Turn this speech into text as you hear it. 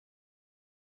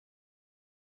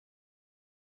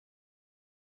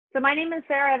So my name is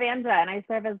Sarah Avanza, and I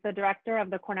serve as the director of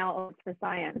the Cornell Alliance for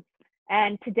Science.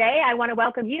 And today I want to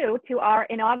welcome you to our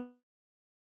inaugural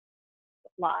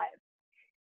live.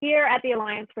 Here at the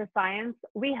Alliance for Science,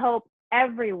 we hope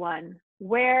everyone,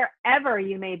 wherever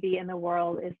you may be in the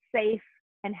world, is safe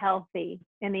and healthy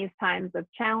in these times of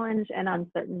challenge and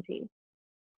uncertainty.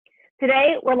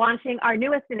 Today, we're launching our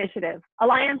newest initiative,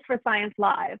 Alliance for Science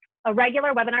Live, a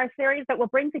regular webinar series that will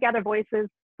bring together voices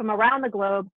from around the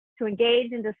globe to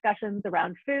engage in discussions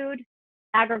around food,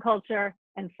 agriculture,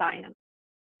 and science.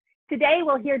 Today,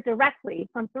 we'll hear directly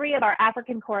from 3 of our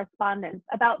African correspondents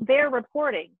about their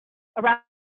reporting around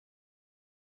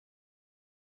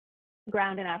the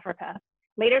ground in Africa.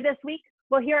 Later this week,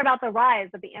 we'll hear about the rise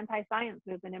of the anti-science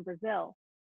movement in Brazil,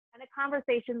 and the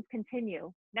conversations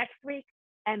continue next week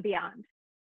and beyond.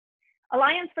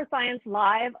 Alliance for Science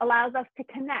Live allows us to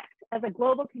connect as a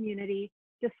global community,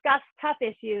 discuss tough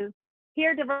issues,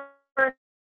 hear diverse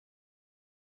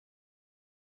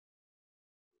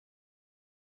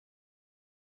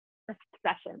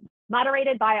sessions,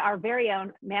 moderated by our very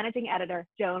own managing editor,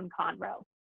 Joan Conroe.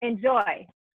 Enjoy.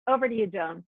 Over to you,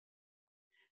 Joan.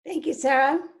 Thank you,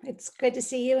 Sarah. It's good to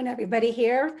see you and everybody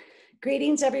here.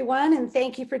 Greetings, everyone, and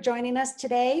thank you for joining us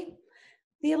today.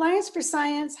 The Alliance for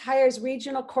Science hires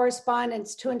regional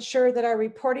correspondents to ensure that our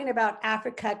reporting about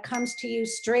Africa comes to you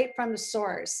straight from the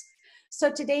source. So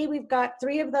today we've got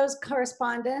 3 of those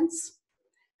correspondents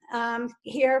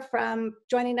here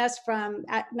joining us from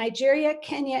Nigeria,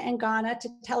 Kenya, and Ghana to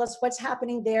tell us what's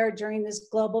happening there during this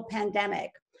global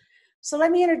pandemic. So let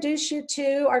me introduce you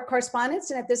to our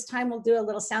correspondents, and at this time we'll do a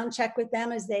little sound check with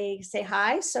them as they say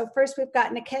hi. So first we've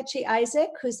got Nkechi Isaac,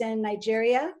 who's in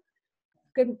Nigeria.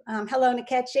 Good, hello,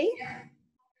 Nkechi.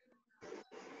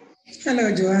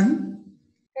 Hello, Joanne.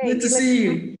 Great. Good to see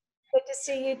you. Good to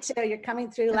see you too. You're coming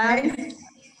through loud. We've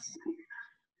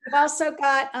also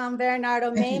got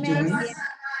Bernardo Mame in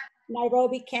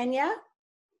Nairobi, Kenya.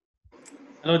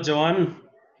 Hello, Joanne.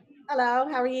 Hello,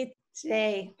 how are you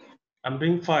today? I'm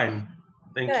doing fine.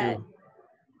 Thank you.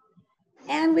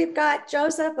 And we've got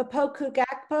Joseph Opoku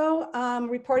Gakpo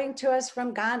reporting to us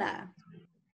from Ghana.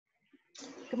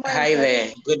 Good morning. Hi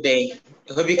there. Good day.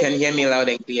 I hope you can hear me loud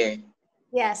and clear.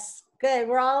 Yes, good.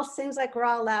 Seems like we're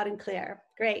all loud and clear.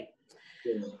 Great.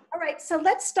 Good. All right, so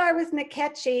let's start with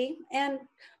Nkechi. And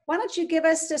why don't you give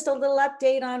us just a little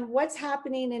update on what's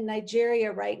happening in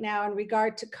Nigeria right now in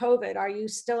regard to COVID? Are you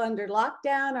still under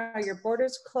lockdown? Are your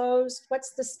borders closed?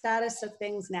 What's the status of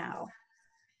things now?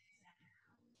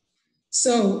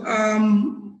 So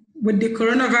with the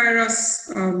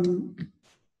coronavirus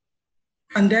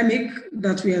pandemic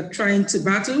that we are trying to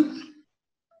battle,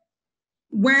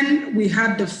 when we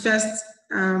had the first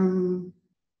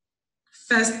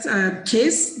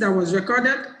case that was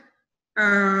recorded,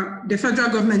 the federal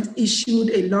government issued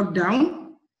a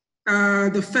lockdown.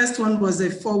 The first one was a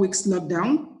 4 weeks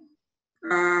lockdown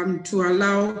to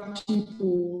allow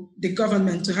people, the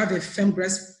government, to have a firm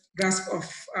grasp of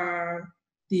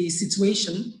the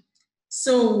situation.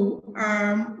 So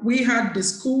we had the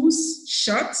schools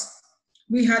shut,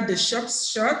 we had the shops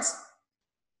shut,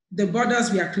 the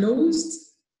borders were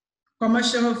closed,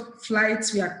 commercial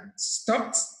flights were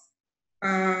stopped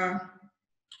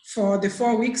for the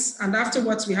 4 weeks, and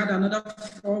afterwards we had another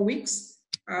 4 weeks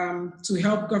to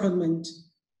help government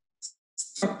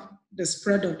stop the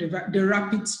spread of the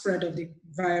rapid spread of the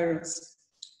virus.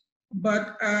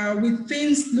 But with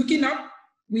things looking up,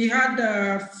 we had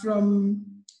from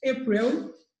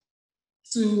April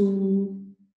to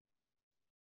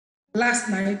last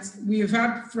night,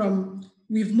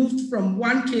 we've moved from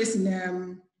 1 case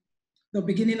in the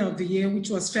beginning of the year, which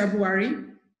was February,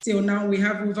 till now we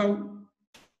have over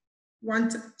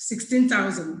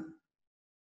 16,000.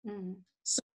 Mm.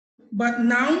 So, but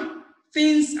now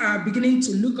things are beginning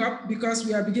to look up because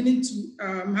we are beginning to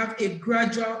have a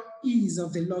gradual ease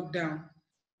of the lockdown.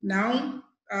 Now,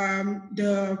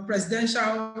 the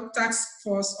Presidential Task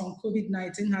Force on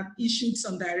COVID-19 have issued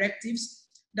some directives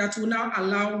that will now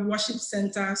allow worship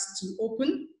centers to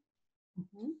open.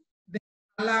 Mm-hmm. They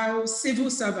allow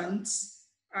civil servants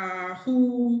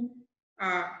who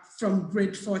from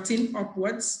grade 14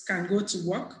 upwards can go to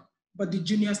work, but the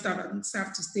junior servants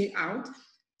have to stay out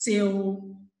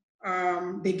till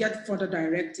they get further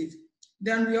directive.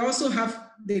 Then we also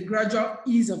have the gradual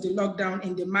ease of the lockdown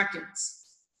in the markets.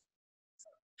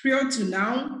 Prior to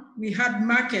now, we had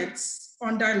markets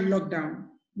under lockdown.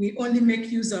 We only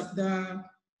make use of the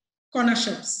corner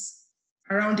shops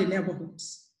around the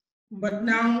neighborhoods. But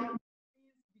now,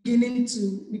 beginning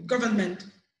to, with government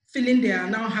feeling they are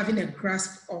now having a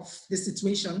grasp of the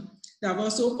situation, they have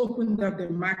also opened up the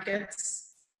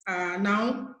markets.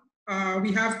 Now,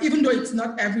 we have, even though it's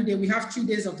not every day, we have 2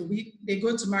 days of the week. They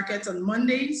go to market on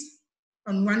Mondays,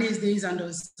 on Wednesdays, and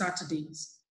on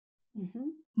Saturdays.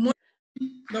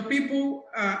 The people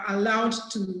allowed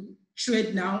to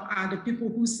trade now are the people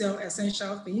who sell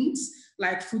essential things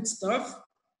like foodstuff.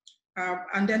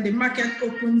 And then the market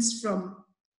opens from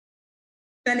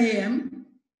 10 a.m.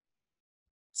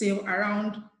 till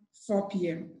around 4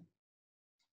 p.m.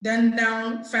 Then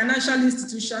now financial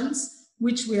institutions,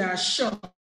 which we are shut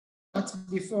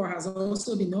before, has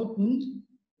also been opened.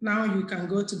 Now you can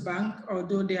go to bank,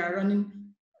 although they are running,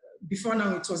 before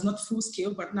now it was not full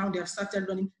scale, but now they have started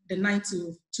running the 9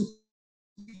 to 2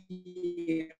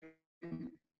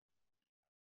 p.m.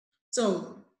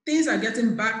 So things are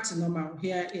getting back to normal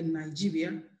here in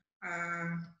Nigeria.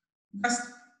 That's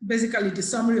basically the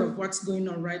summary of what's going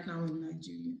on right now in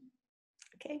Nigeria.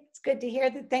 Okay, it's good to hear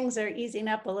that things are easing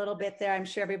up a little bit there. I'm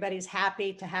sure everybody's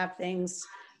happy to have things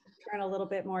turn a little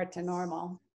bit more to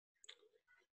normal.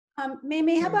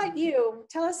 Mimi, how about you?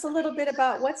 Tell us a little bit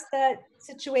about what's the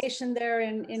situation there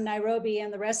in Nairobi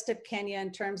and the rest of Kenya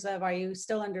in terms of, are you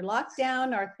still under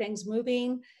lockdown? Are things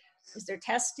moving? Is there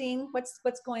testing?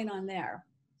 What's going on there?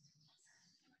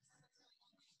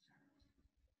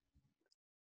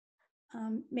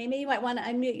 Mimi, you might want to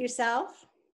unmute yourself.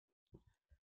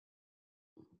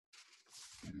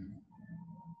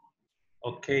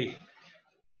 Okay.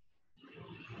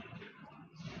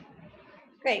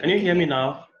 Great. Can you hear me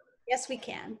now? Yes, we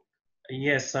can.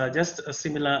 Yes, just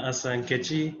similar as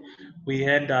Nkechi, we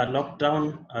had a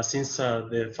lockdown since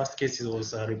the first case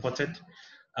was reported.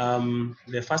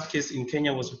 The first case in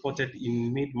Kenya was reported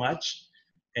in mid-March,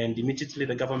 and immediately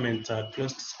the government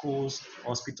closed schools,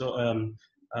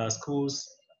 schools,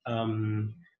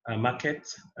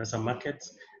 markets, some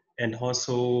markets, and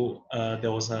also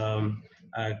there was a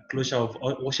closure of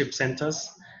worship centers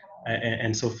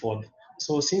and so forth.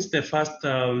 So since the first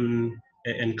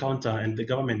encounter, and the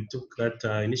government took that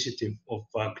initiative of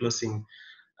closing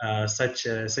such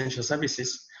essential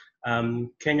services,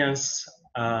 Kenyans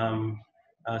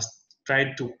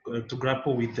tried to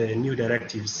grapple with the new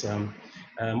directives.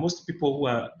 Most people who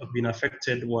have been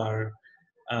affected were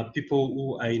people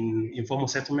who are in informal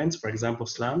settlements, for example,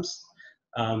 slums.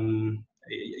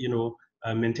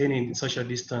 Maintaining social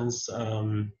distance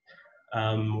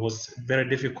was very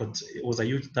difficult. It was a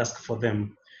huge task for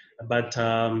them. But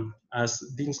as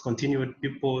things continued,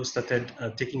 people started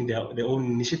taking their own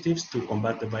initiatives to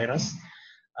combat the virus.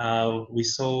 We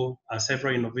saw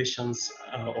several innovations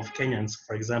of Kenyans.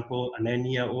 For example, a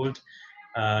 9-year-old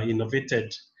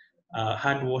innovated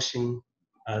hand washing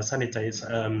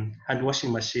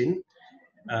machine,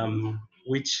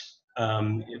 which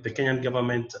the Kenyan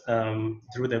government,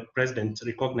 through the president,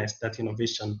 recognized that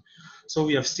innovation. So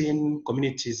we have seen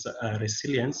communities'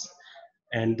 resilience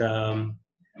and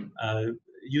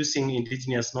using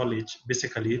indigenous knowledge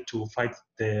basically to fight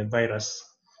the virus.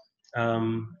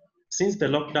 Since the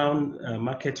lockdown,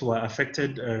 markets were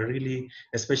affected really,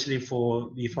 especially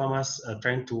for the farmers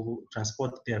trying to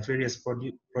transport their various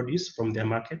produce from their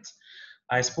markets.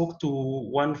 I spoke to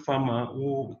one farmer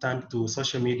who turned to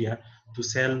social media to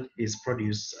sell his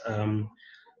produce,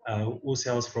 who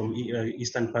sells from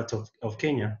eastern part of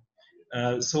Kenya.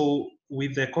 So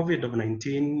with the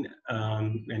COVID-19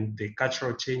 and the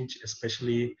cultural change,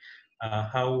 especially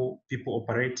how people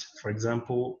operate, for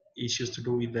example, issues to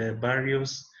do with the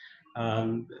barriers,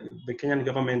 the Kenyan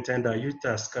government and a youth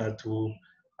task to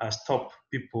stop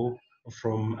people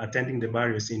from attending the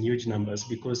barriers in huge numbers,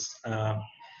 because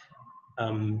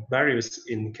barriers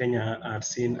in Kenya are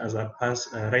seen as a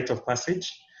rite of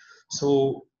passage.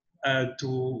 So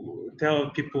to tell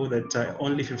people that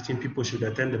only 15 people should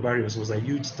attend the barriers was a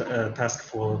huge task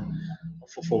for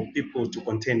people to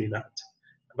contain that.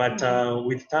 But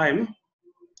with time,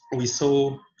 we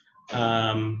saw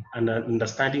an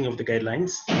understanding of the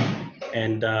guidelines,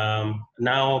 and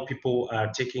now people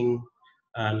are taking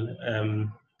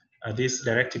this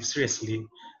directive seriously.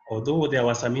 Although there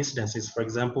were some incidences, for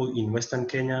example, in Western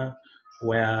Kenya,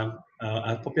 where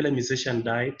a popular musician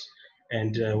died,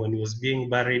 and when he was being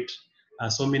buried,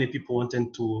 so many people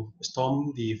wanted to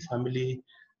storm the family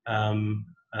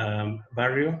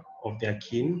burial of their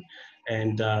kin,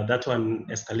 and that one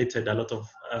escalated a lot of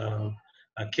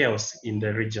chaos in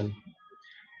the region.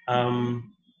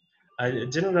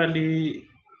 Generally,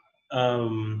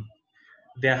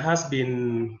 there has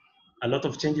been a lot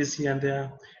of changes here and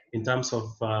there in terms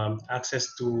of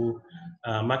access to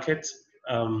markets.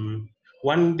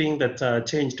 One thing that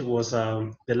changed was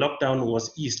the lockdown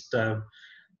was eased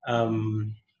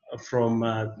from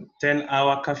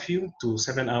 10-hour curfew to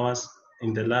 7 hours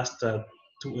in the last 2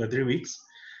 or 3 weeks.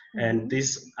 And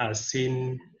this has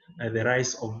seen the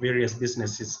rise of various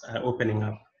businesses opening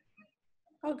up.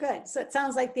 Oh, good. So it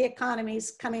sounds like the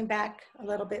economy's coming back a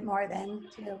little bit more then,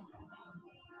 too.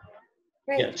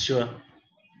 Great. Yeah, sure.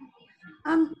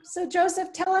 So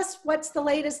Joseph, tell us what's the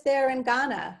latest there in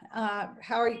Ghana.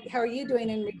 How are you doing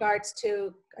in regards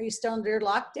to, are you still under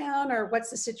lockdown, or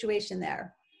what's the situation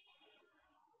there?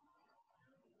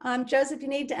 Joseph, you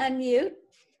need to unmute.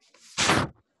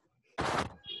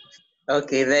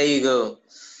 Okay, there you go.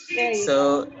 There you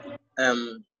go.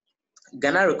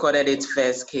 Ghana recorded its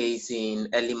first case in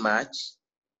early March.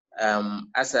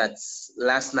 As at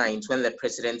last night, when the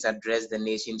president addressed the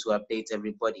nation to update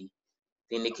everybody,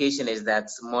 the indication is that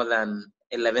more than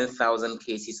 11,000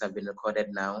 cases have been recorded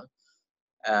now.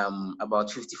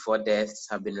 About 54 deaths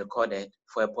have been recorded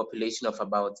for a population of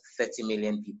about 30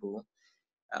 million people.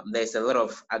 There's a lot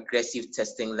of aggressive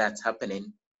testing that's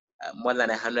happening. More than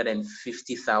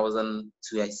 150,000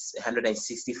 to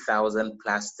 160,000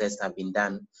 plus tests have been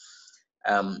done.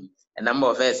 A number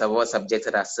of us have all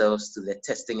subjected ourselves to the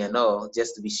testing and all,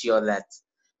 just to be sure that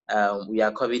we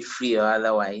are COVID-free or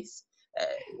otherwise.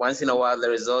 Once in a while, the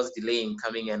results delay in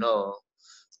coming and all.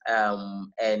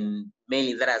 And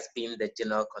mainly that has been the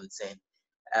general concern.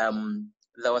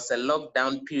 There was a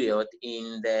lockdown period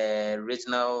in the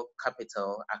regional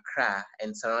capital, Accra,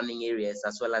 and surrounding areas,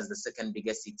 as well as the second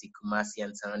biggest city, Kumasi,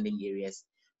 and surrounding areas,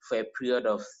 for a period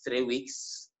of 3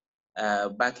 weeks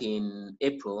back in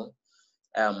April.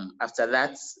 After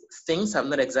that, things have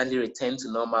not exactly returned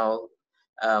to normal.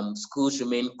 Schools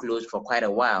remained closed for quite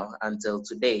a while until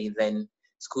today. Then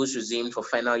schools resumed for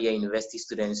final year university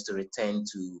students to return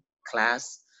to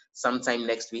class. Sometime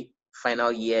next week,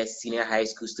 final year senior high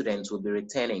school students will be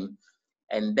returning.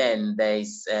 And then there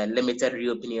is a limited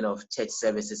reopening of church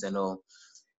services and all.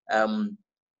 The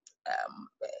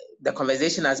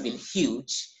conversation has been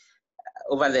huge.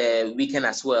 Over the weekend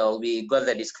as well, we got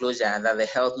the disclosure that the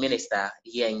health minister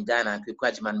here in Ghana, Kweku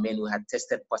Agyeman-Manu, had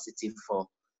tested positive for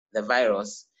the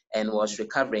virus and was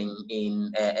recovering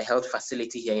in a health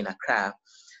facility here in Accra.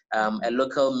 A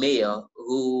local mayor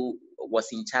who was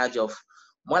in charge of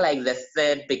more like the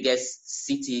third biggest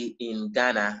city in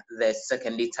Ghana, the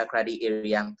secondary Takoradi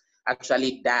area,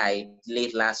 actually died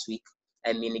late last week.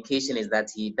 And the indication is that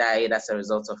he died as a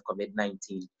result of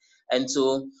COVID-19. And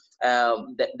so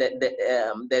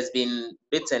there's been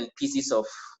bits and pieces of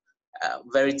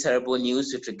very terrible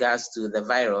news with regards to the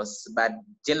virus, but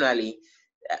generally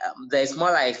there's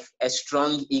more like a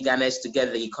strong eagerness to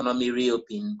get the economy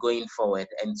reopened going forward.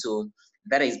 And so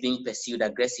that is being pursued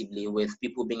aggressively, with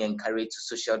people being encouraged to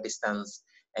social distance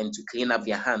and to clean up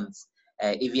their hands,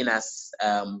 even as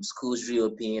schools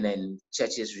reopen and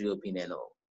churches reopen and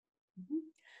all.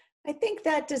 I think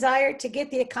that desire to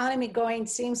get the economy going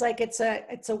seems like it's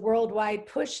a worldwide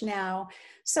push now.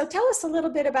 So tell us a little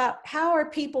bit about, how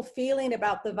are people feeling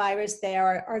about the virus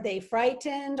there? Are they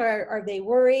frightened, or are they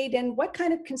worried? And what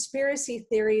kind of conspiracy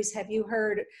theories have you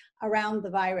heard around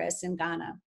the virus in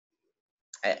Ghana?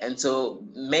 And so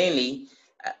mainly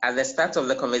at the start of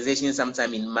the conversation,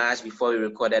 sometime in March, before we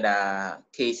recorded our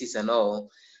cases and all,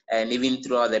 and even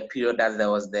throughout the period that there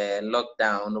was the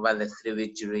lockdown over the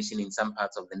 3-week duration in some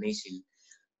parts of the nation,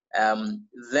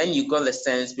 then you got the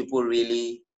sense people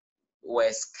really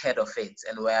were scared of it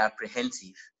and were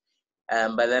apprehensive.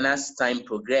 But then as time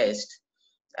progressed,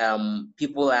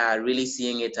 people are really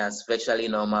seeing it as virtually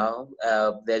normal.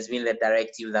 There's been the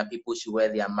directive that people should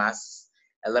wear their masks.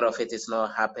 A lot of it is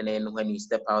not happening when you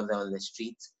step out there on the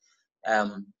street.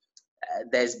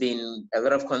 There's been a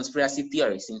lot of conspiracy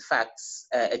theories. In fact,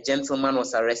 a gentleman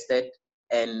was arrested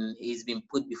and he's been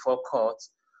put before court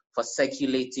for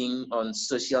circulating on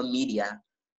social media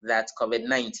that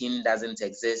COVID-19 doesn't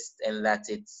exist and that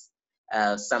it's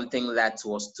something that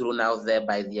was thrown out there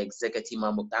by the executive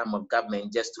arm of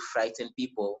government just to frighten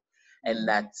people. And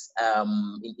that,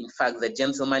 in fact, the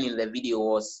gentleman in the video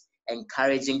was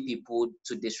encouraging people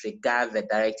to disregard the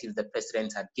directive the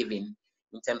president had given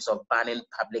in terms of banning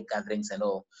public gatherings and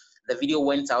all. The video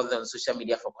went out there on social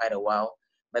media for quite a while,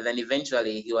 but then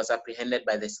eventually he was apprehended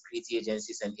by the security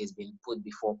agencies and he's been put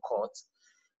before court.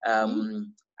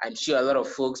 I'm sure a lot of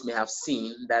folks may have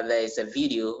seen that there is a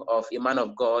video of a man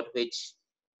of God which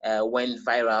went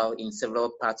viral in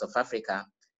several parts of Africa,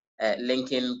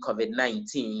 linking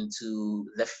COVID-19 to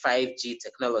the 5G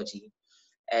technology.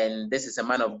 And this is a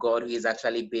man of God who is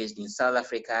actually based in South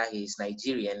Africa. He is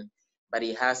Nigerian, but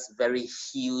he has very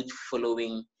huge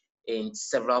following in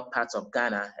several parts of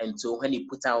Ghana. And so when he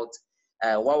put out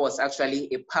what was actually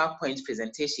a PowerPoint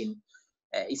presentation,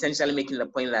 essentially making the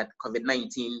point that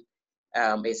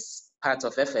COVID-19 is part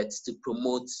of efforts to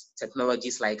promote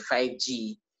technologies like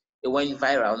 5G, it went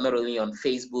viral not only on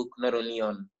Facebook, not only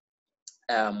on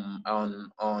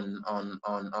on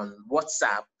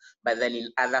WhatsApp, but then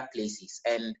in other places.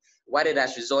 And what it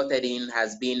has resulted in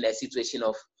has been a situation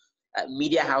of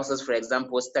media houses, for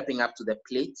example, stepping up to the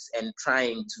plate and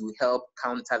trying to help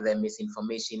counter the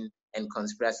misinformation and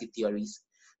conspiracy theories.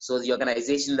 So the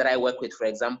organization that I work with, for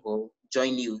example,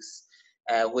 Joy News,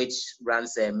 which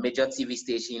runs a major TV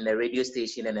station, a radio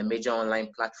station, and a major online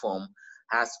platform,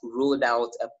 has rolled out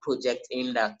a project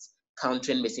aimed at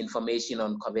countering misinformation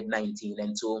on COVID-19.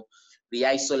 And so we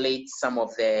isolate some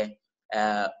of the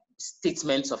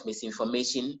statements of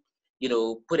misinformation, you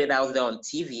know, put it out there on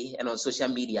TV and on social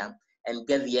media and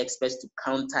get the experts to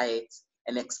counter it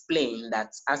and explain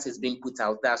that as it's being put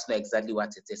out, that's not exactly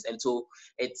what it is. And so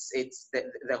it's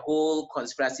the whole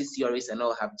conspiracy theories and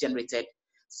all have generated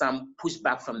some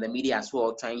pushback from the media as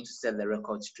well, trying to set the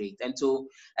record straight. And so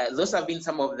those have been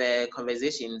some of the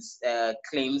conversations,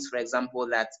 claims, for example,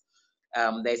 that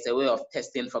there's a way of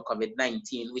testing for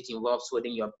COVID-19, which involves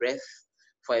holding your breath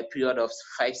for a period of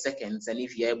 5 seconds. And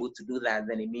if you're able to do that,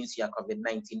 then it means you are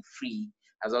COVID-19 free,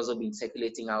 has also been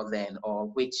circulating out there, or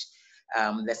which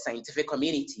the scientific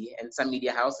community and some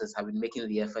media houses have been making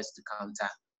the efforts to counter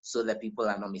so that people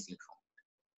are not misinformed.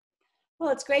 Well,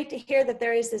 it's great to hear that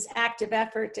there is this active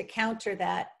effort to counter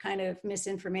that kind of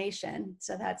misinformation.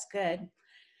 So that's good.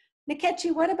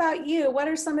 Nkechi, what about you? What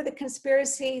are some of the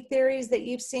conspiracy theories that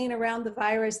you've seen around the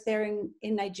virus there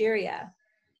in Nigeria?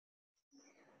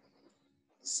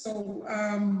 So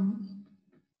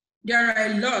there are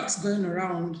a lot going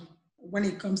around when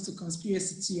it comes to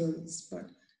conspiracy theories, but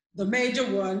the major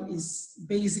one is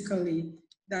basically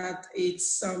that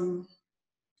it's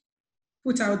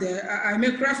put out there. I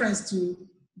make reference to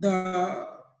the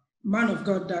man of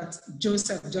God that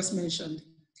Joseph just mentioned.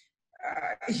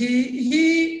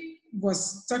 He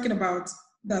was talking about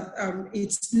that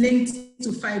it's linked to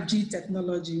 5G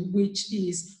technology, which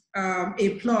is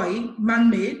a ploy,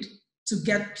 man-made, to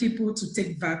get people to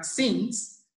take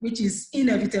vaccines, which is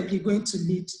inevitably going to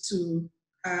lead to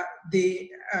the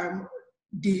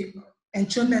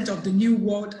enthronement of the new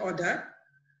world order,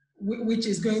 which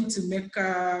is going to make,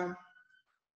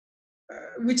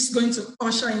 which is going to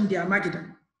usher in the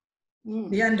Armageddon,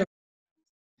 the end of.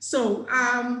 So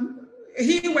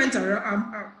he went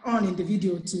on in the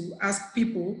video to ask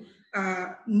people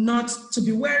not to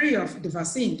be wary of the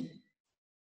vaccine.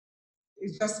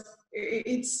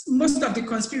 It's most of the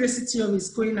conspiracy theories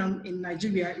going on in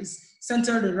Nigeria is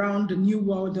centered around the new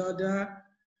world order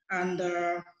and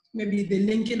maybe the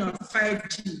linking of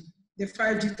 5G, the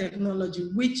 5G technology,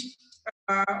 which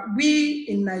we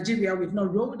in Nigeria, we've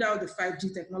not rolled out the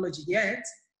 5G technology yet.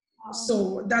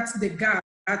 So that's the gap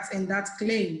that's in that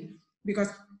claim, because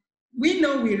we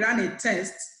know we ran a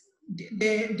test.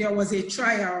 There was a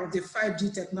trial of the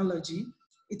 5G technology.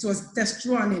 It was test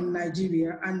run in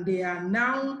Nigeria, and they are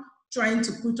now trying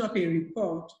to put up a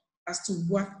report as to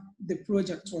what the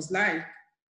project was like.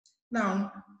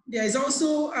 Now, there is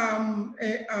also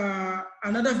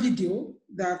another video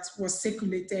that was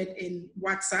circulated in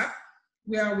WhatsApp,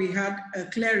 where we had a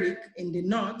cleric in the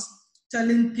north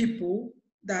telling people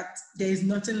that there is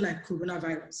nothing like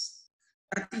coronavirus,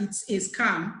 that it's a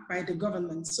scam by the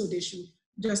government, so they should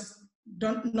just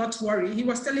not worry. He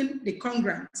was telling the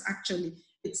congregants, actually,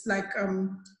 it's like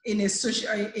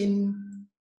in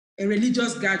a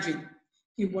religious gathering.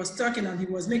 He was talking and he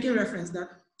was making reference that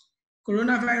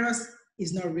coronavirus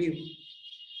is not real.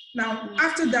 Now,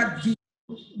 after that video,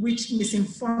 which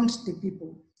misinformed the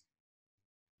people,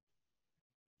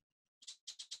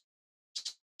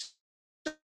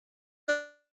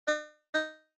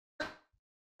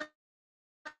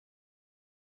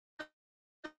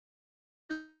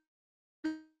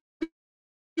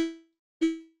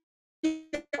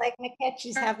 Like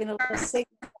Nkechi's having a little signal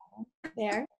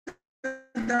there.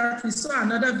 that we saw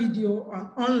another video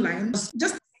online.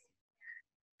 Just,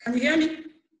 can you hear me?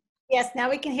 Yes, now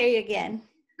we can hear you again.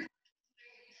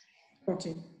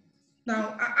 Okay.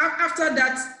 Now, after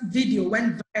that video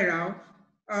went viral,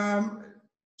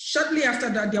 shortly after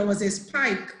that, there was a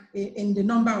spike in the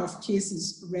number of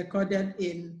cases recorded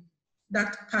in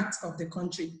that part of the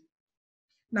country.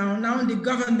 Now the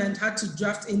government had to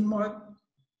draft in more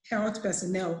health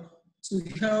personnel to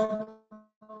help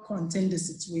contain the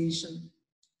situation.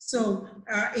 So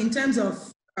in terms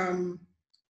of,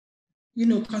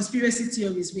 conspiracy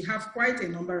theories, we have quite a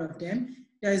number of them.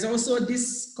 There is also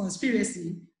this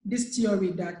conspiracy, this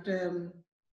theory that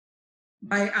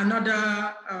by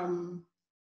another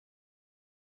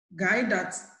guy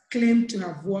that claimed to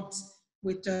have worked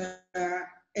with a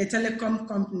telecom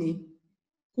company,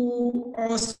 who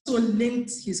also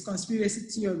linked his conspiracy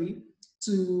theory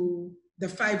to the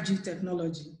 5G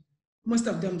technology. most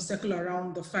of them circle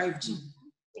around the 5G.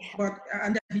 But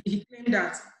and then he claimed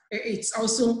that it's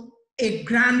also a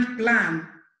grand plan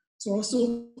to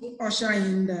also usher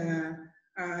in the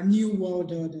new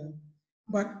world order.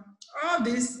 But all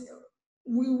this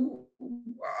will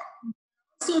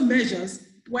also measures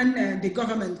when the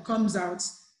government comes out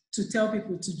to tell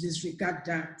people to disregard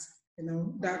that,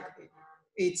 that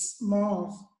it's more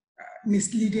of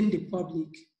misleading the public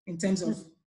in terms of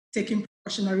taking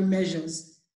precautionary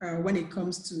measures when it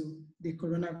comes to the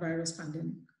coronavirus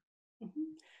pandemic.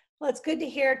 Well, it's good to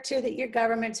hear too that your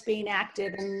government's being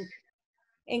active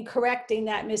in correcting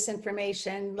that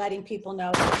misinformation, letting people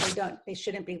know that they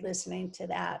shouldn't be listening to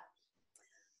that.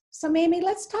 So Mamie,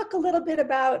 let's talk a little bit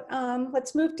about,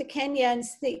 let's move to Kenya and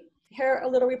hear a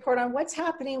little report on what's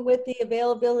happening with the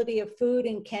availability of food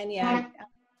in Kenya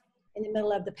in the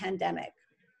middle of the pandemic.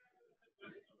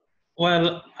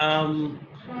 Well,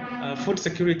 food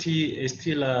security is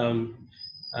still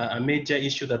a major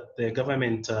issue that the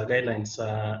government guidelines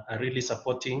are really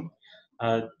supporting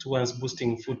towards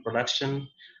boosting food production.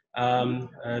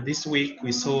 This week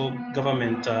we saw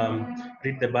government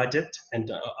read the budget,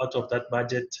 and out of that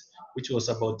budget, which was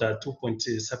about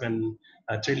 2.7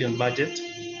 trillion budget,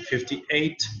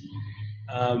 53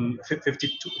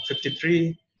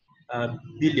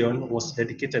 billion was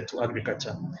dedicated to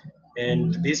agriculture.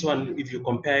 And this one, if you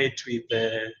compare it with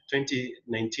the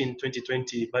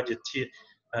 2019-2020 budget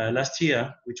last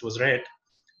year, which was red,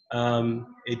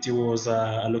 it was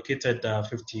allocated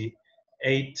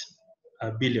 58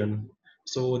 billion.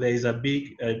 So there is a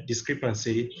big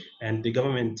discrepancy, and the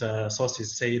government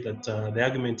sources say that the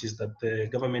argument is that the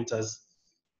government has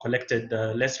collected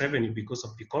less revenue because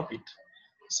of the COVID.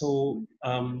 So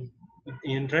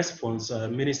in response,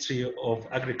 Ministry of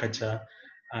Agriculture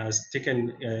has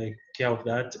taken care of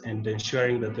that and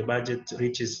ensuring that the budget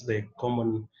reaches the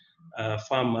common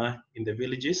farmer in the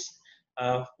villages.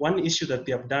 One issue that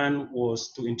they have done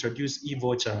was to introduce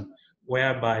e-voucher,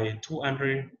 whereby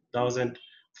 200,000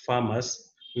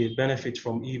 farmers will benefit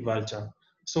from e-voucher.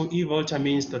 So e-voucher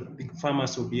means that the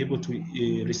farmers will be able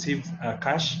to receive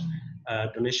cash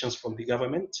donations from the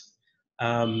government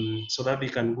so that they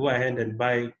can go ahead and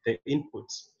buy the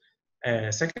inputs.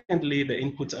 Secondly, the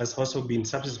input has also been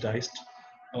subsidized,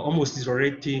 almost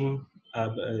zeroing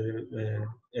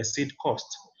seed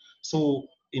cost. So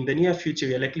in the near future,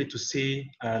 we are likely to see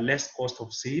less cost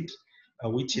of seed,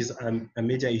 which is a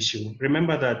major issue.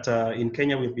 Remember that in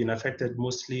Kenya, we've been affected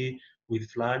mostly with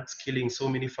floods, killing so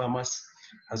many farmers,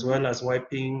 as well as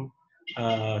wiping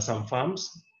some farms.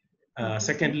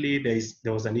 Secondly,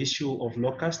 there was an issue of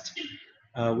locust,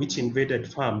 which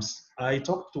invaded farms. I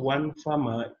talked to one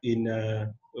farmer in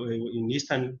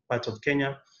eastern part of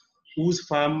Kenya, whose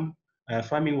farming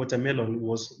watermelon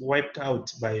was wiped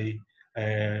out by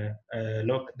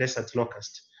desert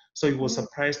locust. So he was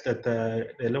surprised that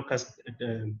the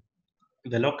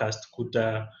locust could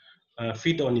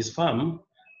feed on his farm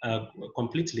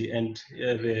completely, and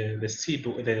the seed,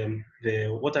 the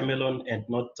watermelon, and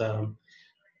not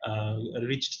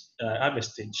reached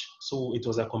harvest stage. So it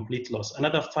was a complete loss.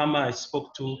 Another farmer I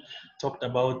spoke to talked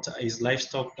about his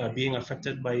livestock being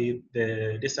affected by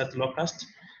the desert locust.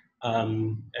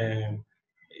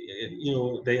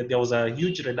 There was a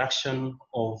huge reduction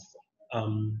of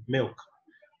milk,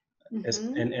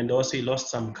 and also he lost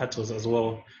some cattle as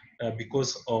well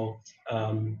because of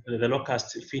the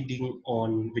locust feeding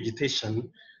on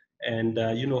vegetation, and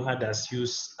herders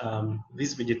use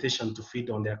this vegetation to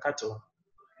feed on their cattle.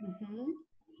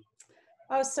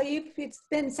 Oh, so it's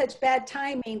been such bad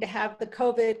timing to have the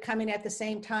COVID coming at the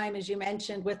same time, as you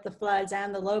mentioned, with the floods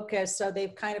and the locusts. So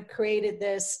they've kind of created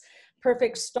this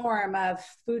perfect storm of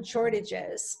food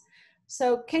shortages.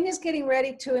 So Kenya's getting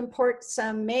ready to import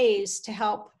some maize to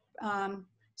help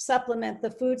supplement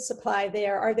the food supply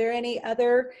there. Are there any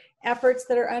other efforts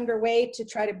that are underway to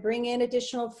try to bring in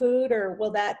additional food, or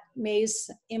will that maize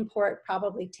import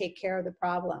probably take care of the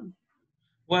problem?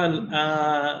 Well,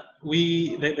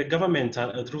 the government,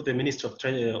 through the Ministry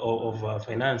of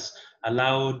Finance,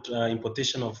 allowed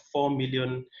importation of 4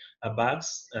 million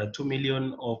bags, 2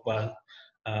 million of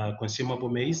consumable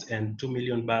maize, and 2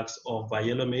 million bags of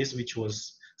yellow maize, which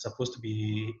was supposed to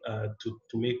be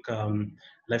to make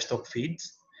livestock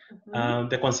feeds.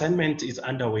 The consignment is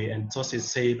underway, and sources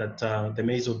say that the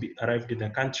maize will be arrived in the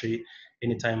country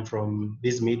anytime from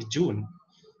this mid-June.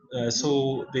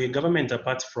 So the government,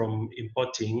 apart from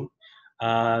importing,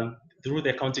 through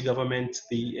the county government,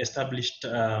 they established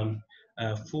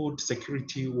food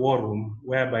security war room,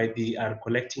 whereby they are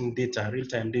collecting data,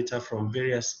 real-time data from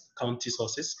various county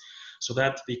sources, so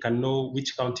that they can know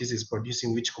which counties is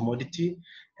producing which commodity,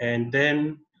 and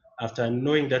then After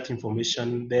knowing that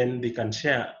information, then they can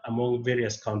share among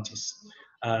various counties.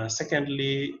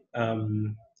 Secondly,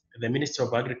 the Ministry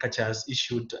of Agriculture has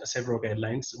issued several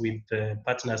guidelines with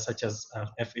partners such as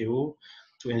FAO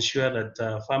to ensure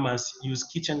that farmers use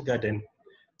kitchen garden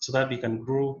so that they can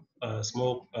grow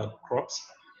small crops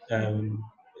to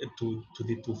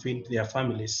feed their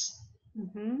families.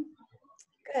 Mm-hmm.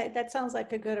 Good. That sounds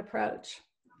like a good approach.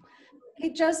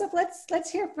 Hey, Joseph,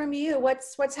 let's hear from you.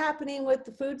 What's happening with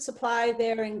the food supply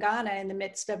there in Ghana in the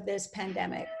midst of this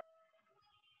pandemic?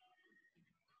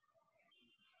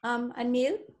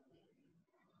 Unmute.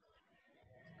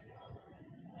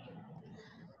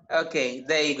 Okay,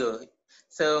 there you go.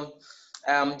 So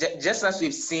just as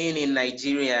we've seen in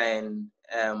Nigeria and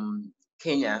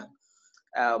Kenya,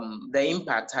 the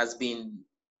impact has been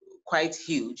quite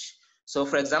huge. So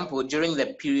for example, during the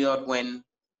period when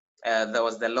there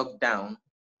was the lockdown,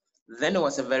 then it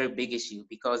was a very big issue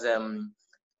because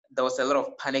there was a lot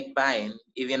of panic buying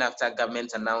even after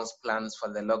government announced plans for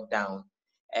the lockdown.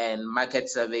 And market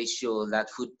surveys show that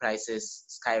food prices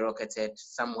skyrocketed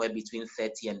somewhere between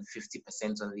 30 and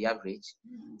 50% on the average.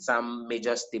 Some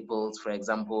major staples, for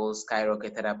example,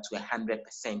 skyrocketed up to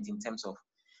 100% in terms of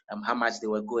how much they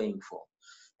were going for.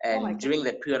 And during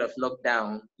the period of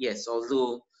lockdown, yes,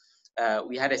 although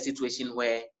we had a situation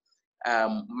where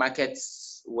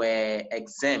markets were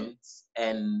exempt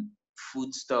and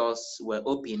food stores were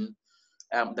open,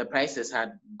 the prices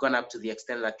had gone up to the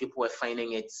extent that people were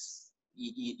finding it,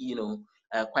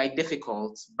 quite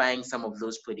difficult buying some of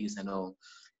those produce and all.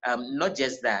 Not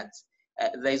just that,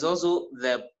 there's also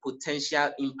the potential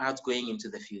impact going into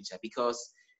the future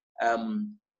because,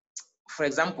 for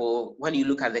example, when you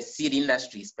look at the seed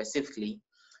industry specifically,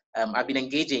 I've been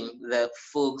engaging the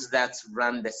folks that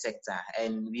run the sector,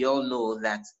 and we all know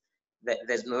that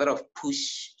there's a lot of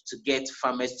push to get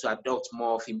farmers to adopt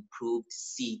more of improved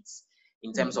seeds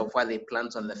in terms of what they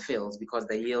plant on the fields because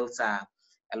the yields are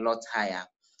a lot higher.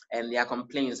 And there are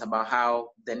complaints about how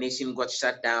the nation got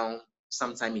shut down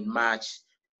sometime in March,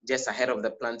 just ahead of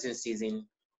the planting season,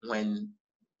 when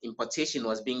importation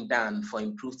was being done for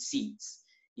improved seeds,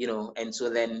 and so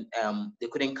then they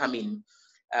couldn't come in.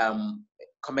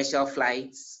 Commercial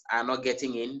flights are not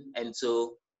getting in, and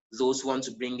so those who want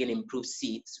to bring in improved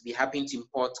seeds, we happen to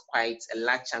import quite a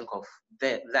large chunk of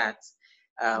that.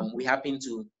 We happen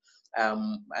to have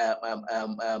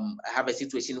a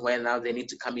situation where now they need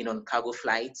to come in on cargo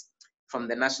flights from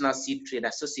the National Seed Trade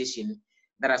Association.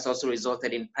 That has also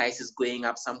resulted in prices going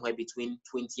up somewhere between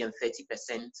 20 and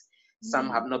 30%. Some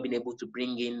have not been able to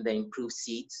bring in the improved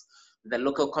seeds. The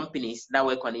local companies that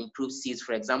work on improved seeds,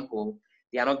 for example,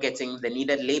 they are not getting the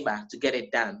needed labor to get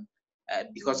it done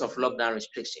because of lockdown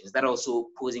restrictions. That also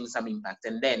posing some impact.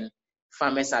 And then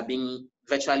farmers are being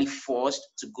virtually forced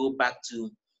to go back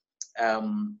to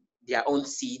their own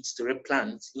seeds to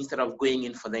replant instead of going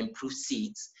in for the improved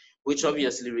seeds, which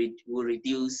obviously will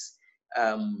reduce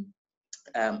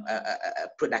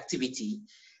productivity.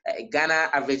 Ghana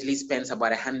averagely spends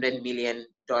about $100 million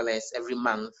every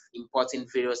month importing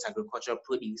various agricultural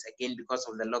produce, again, because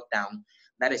of the lockdown.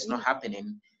 That is not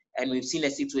happening. And we've seen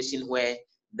a situation where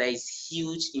there is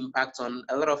huge impact on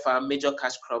a lot of our major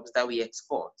cash crops that we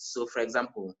export. So for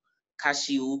example,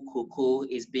 cashew, cocoa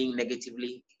is being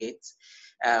negatively hit.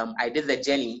 I did the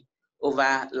journey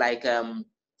over like a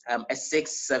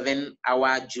 6-7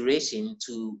 hour duration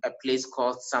to a place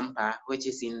called Sampa, which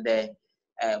is in the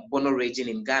Bono region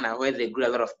in Ghana, where they grow a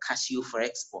lot of cashew for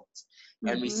export.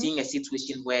 And we're seeing a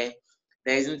situation where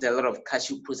there isn't a lot of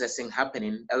cashew processing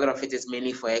happening. A lot of it is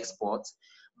mainly for export,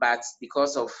 but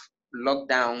because of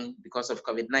lockdown, because of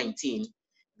COVID-19,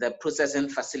 the processing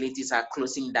facilities are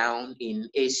closing down in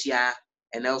Asia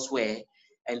and elsewhere.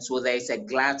 And so there is a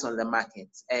glut on the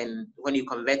market. And when you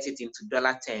convert it into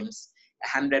dollar terms,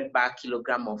 100 baht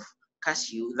kilogram of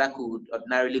cashew that could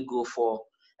ordinarily go for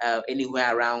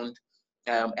anywhere around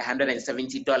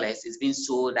 $170 is being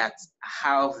sold at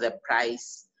half the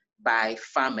price by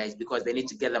farmers because they need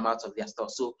to get them out of their store.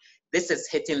 So this is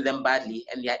hitting them badly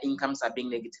and their incomes are being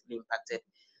negatively impacted.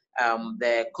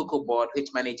 The Cocoa Board, which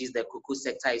manages the cocoa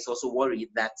sector, is also worried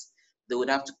that they would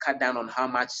have to cut down on how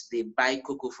much they buy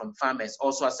cocoa from farmers,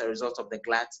 also as a result of the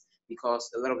glut, because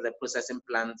a lot of the processing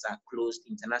plants are closed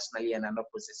internationally and are not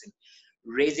processing,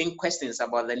 raising questions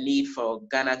about the need for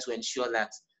Ghana to ensure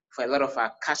that for a lot of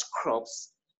our cash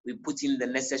crops, we put in the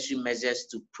necessary measures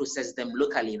to process them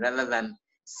locally rather than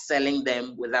selling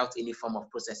them without any form of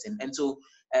processing. And so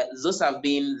those have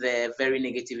been the very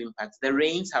negative impacts. The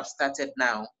rains have started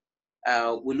now.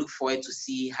 We look forward to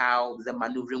see how the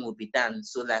maneuvering will be done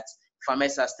so that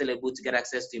farmers are still able to get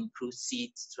access to improved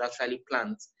seeds to actually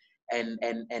plant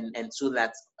and so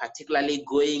that particularly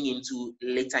going into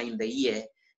later in the year,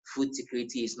 food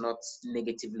security is not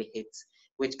negatively hit,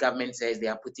 which government says they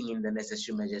are putting in the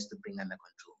necessary measures to bring under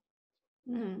control.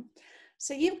 Mm.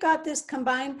 So you've got this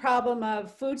combined problem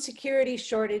of food security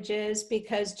shortages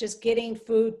because just getting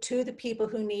food to the people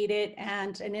who need it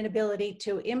and an inability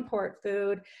to import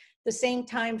food. At the same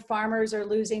time, farmers are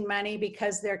losing money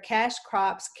because their cash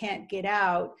crops can't get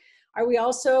out.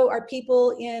 Are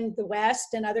people in the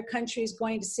West and other countries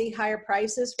going to see higher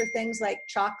prices for things like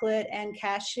chocolate and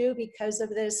cashew because of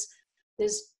this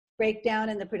breakdown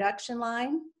in the production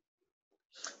line?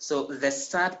 So the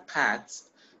sad part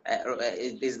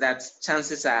is that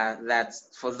chances are that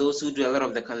for those who do a lot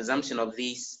of the consumption of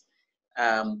these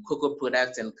cocoa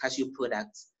products and cashew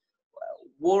products,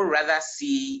 will rather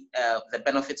see the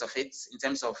benefits of it in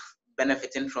terms of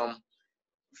benefiting from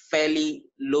fairly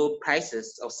low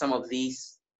prices of some of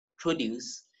these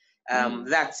produce.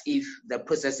 That's if the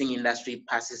processing industry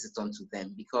passes it on to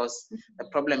them, because the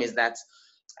problem is that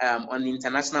on the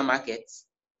international markets,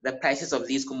 the prices of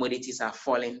these commodities are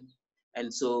falling.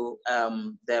 And so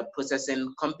the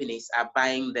processing companies are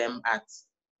buying them at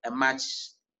a much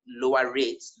lower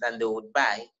rate than they would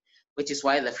buy, which is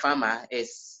why the farmer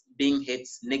is being hit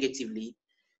negatively.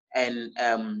 And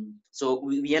so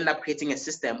we end up creating a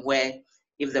system where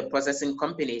if the processing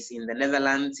companies in the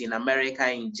Netherlands, in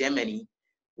America, in Germany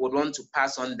would want to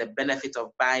pass on the benefit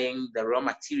of buying the raw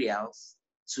materials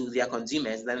to their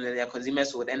consumers, then their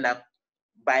consumers would end up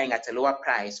buying at a lower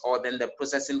price, or then the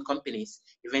processing companies,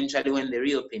 eventually when they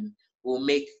reopen, will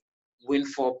make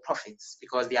windfall profits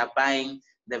because they are buying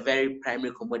the very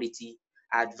primary commodity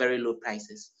at very low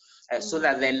prices. So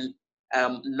that then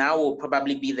now will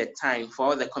probably be the time for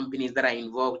all the companies that are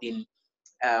involved in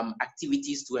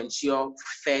activities to ensure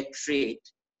fair trade,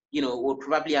 will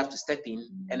probably have to step in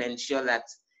and ensure that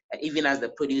even as the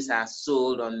produce are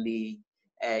sold on the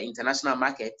international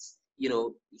markets,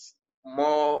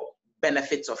 more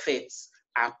benefits of it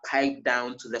are piped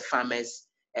down to the farmers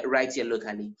right here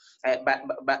locally.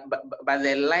 But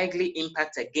the likely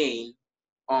impact again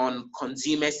on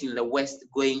consumers in the West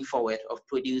going forward of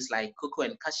produce like cocoa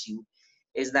and cashew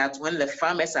is that when the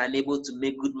farmers are unable to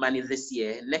make good money this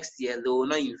year, next year they will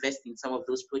not invest in some of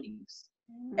those produce.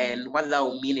 And what that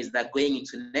will mean is that going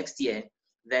into next year,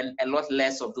 then a lot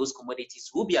less of those commodities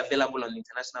will be available on the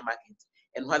international market.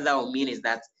 And what that will mean is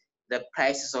that the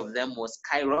prices of them will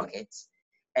skyrocket,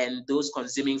 and those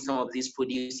consuming some of these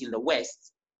produce in the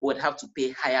West would have to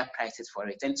pay higher prices for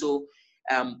it. And so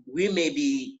we may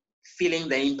be feeling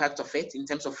the impact of it in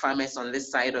terms of farmers on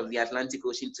this side of the Atlantic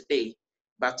Ocean today,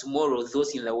 but tomorrow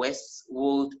those in the West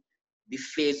would be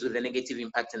faced with the negative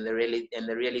impact and the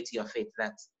reality of it,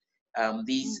 that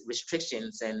these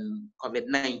restrictions and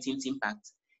COVID-19's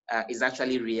impact is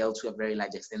actually real to a very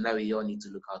large extent that we all need to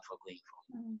look out for going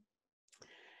forward.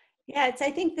 Yeah,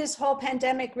 I think this whole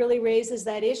pandemic really raises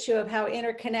that issue of how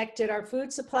interconnected our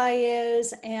food supply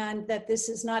is, and that this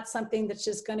is not something that's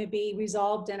just going to be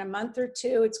resolved in a month or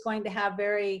two. It's going to have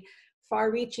very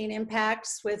far-reaching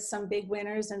impacts with some big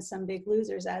winners and some big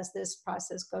losers as this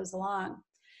process goes along.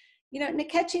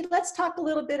 Nkechi, let's talk a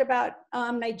little bit about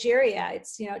Nigeria.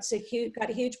 It's got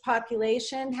a huge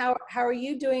population. How are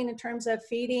you doing in terms of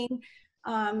feeding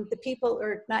the people,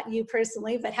 or not you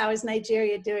personally, but how is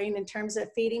Nigeria doing in terms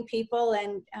of feeding people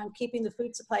and keeping the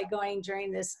food supply going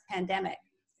during this pandemic?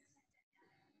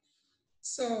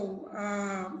 So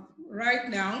right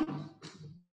now,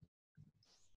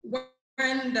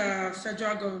 when the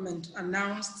federal government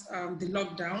announced the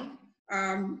lockdown,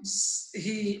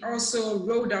 he also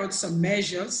rolled out some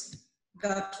measures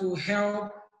that will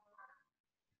help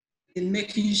in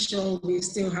making sure we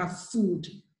still have food,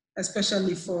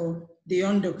 especially for the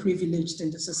underprivileged in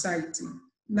the society.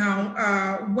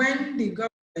 Now, when the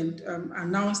government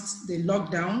announced the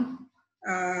lockdown,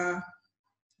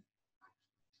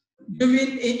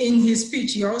 in his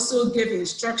speech, he also gave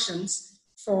instructions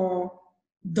for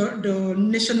the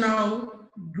National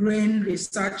Grain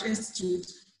Research Institute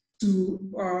to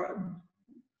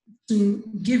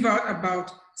give out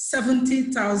about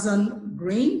 70,000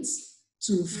 grains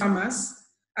to farmers.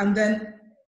 And then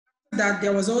that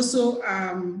there was also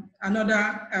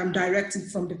another directive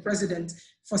from the president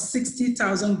for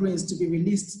 60,000 grains to be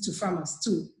released to farmers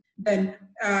too. Then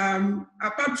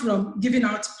apart from giving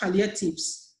out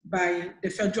palliatives by the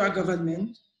federal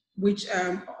government, which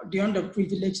the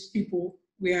underprivileged people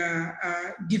were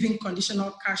giving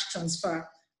conditional cash transfer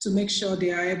to make sure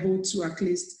they are able to at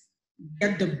least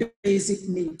get the basic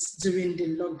needs during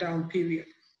the lockdown period,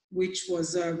 which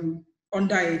was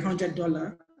under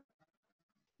 $100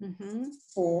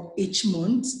 for each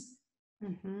month.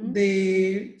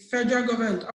 The federal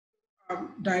government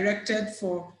directed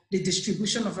for the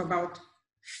distribution of about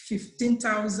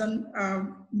 15,000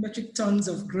 metric tons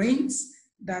of grains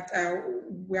that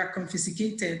were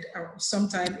confiscated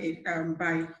sometime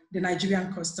by the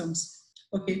Nigerian customs.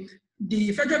 Okay,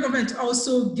 the federal government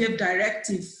also gave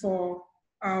directive for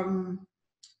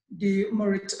the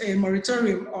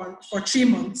moratorium for 3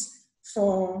 months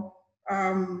for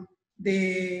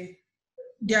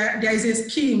there is a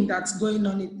scheme that's going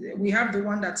on. We have the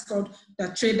one that's called the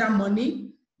trader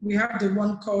money. We have the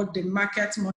one called the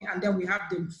market money, and then we have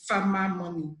the farmer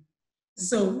money.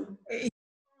 So it's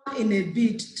in a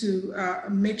bid to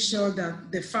make sure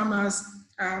that the farmers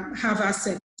have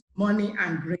access to money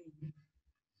and grain.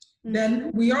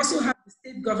 Then we also have the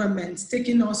state governments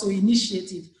taking also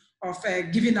initiative of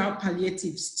giving out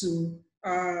palliatives to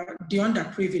the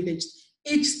underprivileged.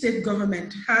 Each state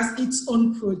government has its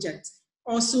own project,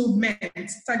 also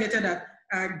targeted at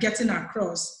getting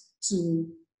across to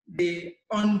the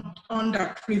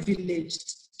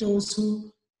underprivileged, those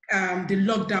who the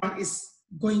lockdown is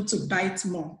going to bite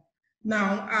more.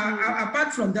 Now,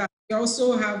 apart from that, we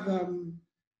also have,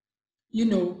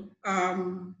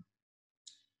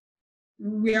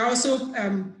 we are also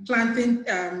planting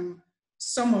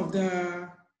some of the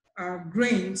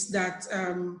grains that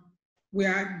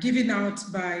were given out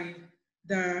by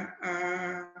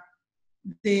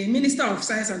the Minister of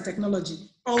Science and Technology,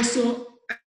 also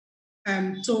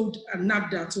told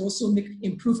NAFDA to also make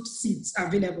improved seeds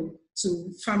available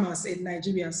to farmers in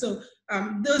Nigeria. So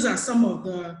those are some of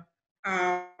the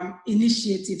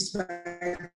initiatives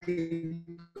by the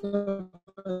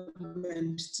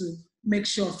government to make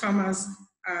sure farmers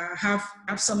have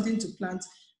something to plant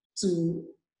to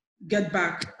get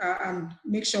back and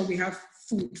make sure we have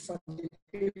food for the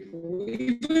people.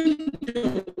 Even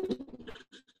though,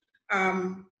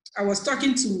 I was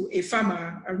talking to a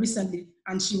farmer recently,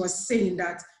 and she was saying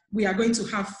that we are going to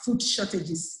have food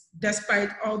shortages despite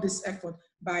all this effort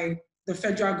by the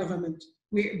federal government.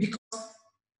 Because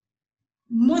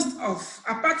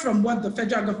apart from what the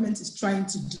federal government is trying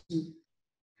to do,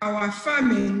 our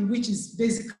farming, which is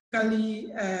basically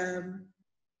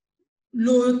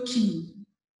low key,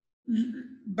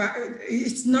 but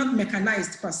it's not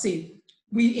mechanized per se.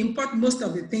 We import most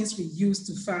of the things we use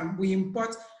to farm. We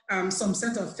import some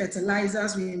set of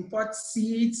fertilizers, we import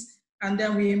seeds, and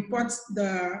then we import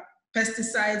the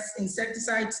pesticides,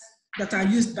 insecticides that are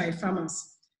used by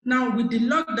farmers. Now, with the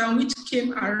lockdown, which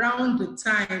came around the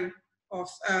time of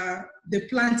the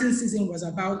planting season was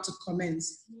about to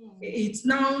commence, it's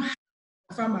now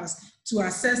farmers to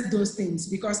assess those things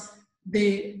because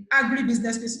the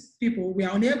agribusiness people were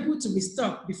unable to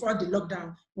restock before the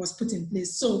lockdown was put in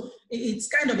place. So it's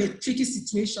kind of a tricky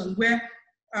situation where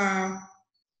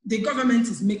the government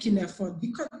is making effort,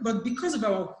 but because of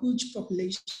our huge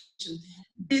population,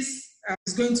 this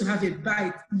is going to have a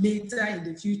bite later in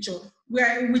the future,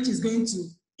 which is going to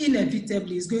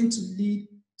inevitably is going to lead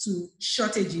to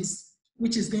shortages,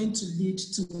 which is going to lead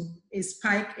to a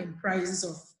spike in prices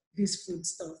of this food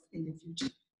stuff in the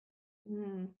future.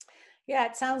 Yeah,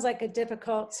 it sounds like a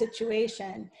difficult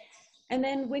situation. And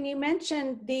then when you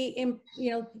mentioned the,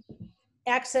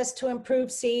 access to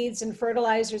improved seeds and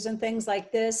fertilizers and things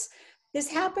like this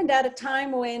happened at a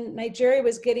time when Nigeria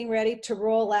was getting ready to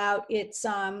roll out its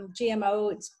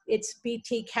GMO, its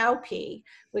BT cowpea,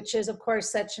 which is of course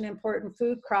such an important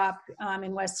food crop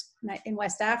in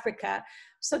West Africa.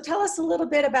 So tell us a little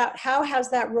bit about how has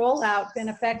that rollout been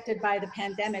affected by the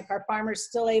pandemic? Are farmers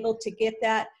still able to get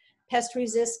that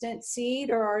pest-resistant seed,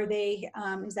 or are they,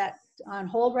 is that on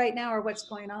hold right now, or what's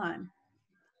going on?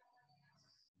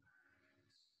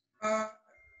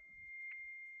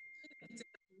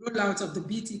 Rollout of the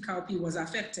BT cowpea was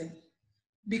affected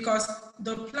because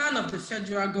the plan of the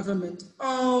federal government,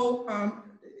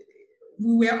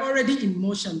 we were already in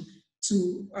motion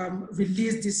to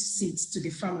release these seeds to the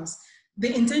farmers.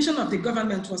 The intention of the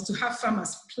government was to have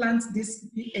farmers plant this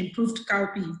improved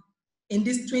cowpea in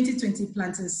this 2020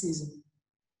 planting season.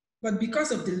 But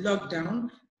because of the lockdown,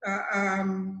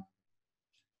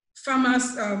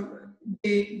 farmers,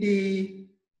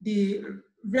 the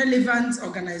relevant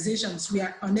organizations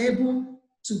were unable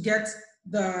to get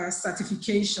the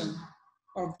certification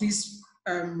of this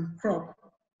crop.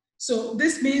 So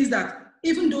this means that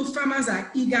even though farmers are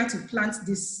eager to plant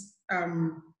this,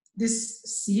 this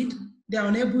seed, they are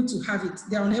unable to have it.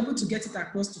 They are unable to get it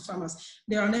across to farmers.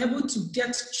 They are unable to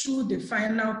get through the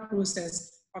final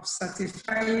process of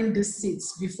certifying the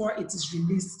seeds before it is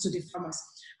released to the farmers.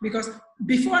 Because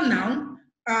before now,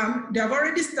 they have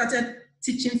already started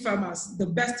teaching farmers the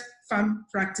best farm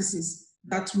practices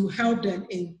that will help them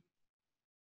in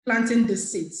planting the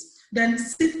seeds. Then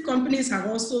seed companies have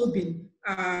also been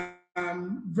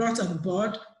brought on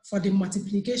board for the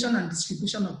multiplication and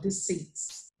distribution of these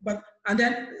seeds.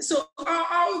 So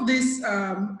all these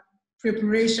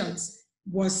preparations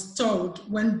was stalled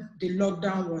when the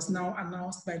lockdown was now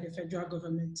announced by the federal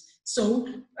government. So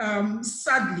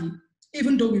sadly,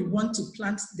 even though we want to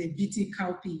plant the BT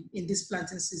cowpea in this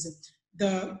planting season,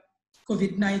 the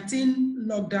COVID-19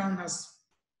 lockdown has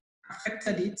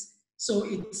affected it. So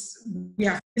we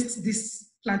have missed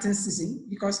this planting season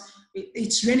because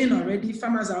it's raining already,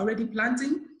 farmers are already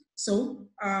planting. So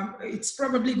it's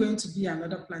probably going to be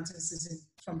another planting season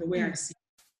from the way I see it.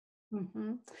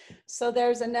 Mm-hmm. So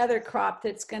there's another crop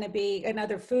that's going to be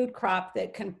another food crop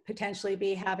that can potentially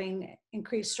be having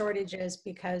increased shortages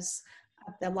because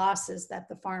of the losses that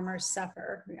the farmers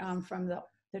suffer from the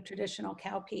traditional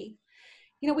cowpea.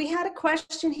 You know, we had a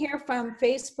question here from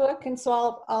Facebook, and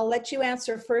so I'll let you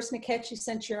answer first, Nkechi,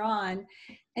 since you're on.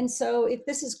 And so if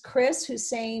this is Chris who's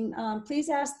saying, please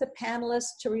ask the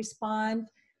panelists to respond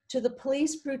to the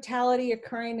police brutality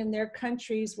occurring in their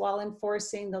countries while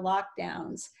enforcing the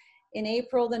lockdowns. In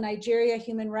April, the Nigeria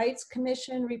Human Rights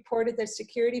Commission reported that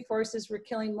security forces were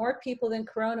killing more people than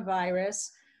coronavirus,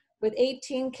 with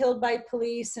 18 killed by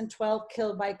police and 12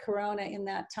 killed by corona in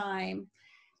that time.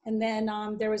 And then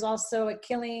there was also a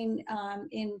killing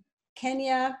in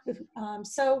Kenya.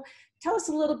 So tell us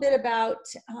a little bit about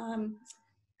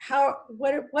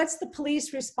what's the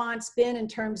police response been in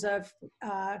terms of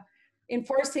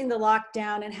enforcing the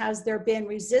lockdown, and has there been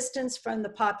resistance from the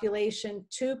population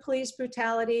to police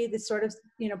brutality, the sort of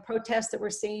protests that we're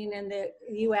seeing in the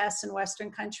US and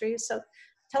Western countries? So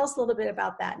tell us a little bit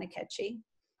about that, Nkechi.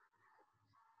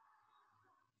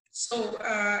 So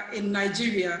in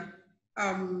Nigeria,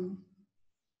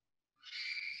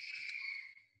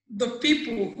 the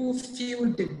people who feel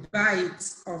the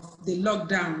bite of the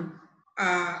lockdown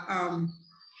are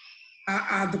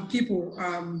the people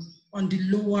on the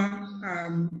lower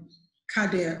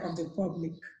cadre of the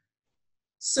public.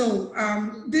 So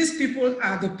these people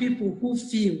are the people who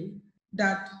feel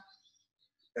that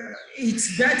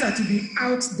it's better to be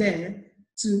out there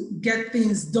to get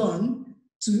things done,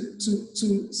 to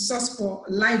source for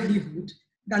livelihood,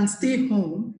 than stay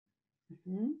home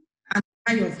and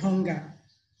die of hunger.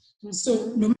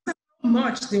 So no matter how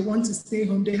much they want to stay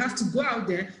home, they have to go out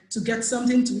there to get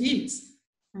something to eat.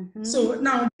 So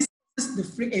now this is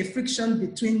a friction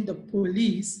between the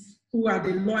police, who are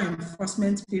the law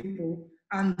enforcement people,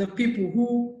 and the people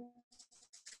who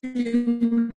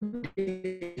feel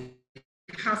they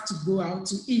have to go out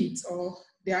to eat, or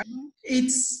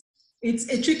it's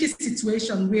a tricky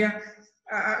situation where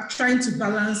trying to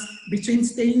balance between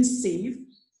staying safe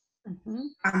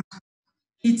and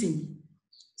eating.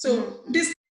 So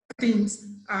these things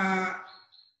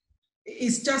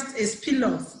is just a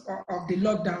spill-off of the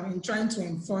lockdown in trying to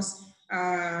enforce,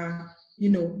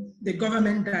 the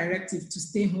government directive to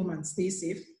stay home and stay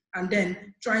safe, and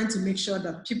then trying to make sure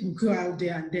that people go out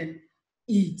there and then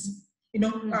eat.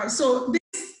 So this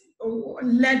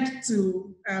led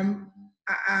to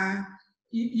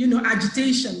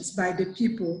agitations by the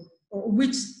people,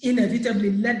 which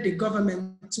inevitably led the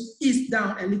government to ease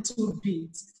down a little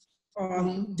bit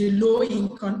on the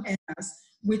low-income earners,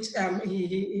 which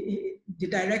the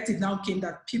directive now came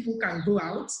that people can go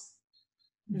out,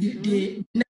 the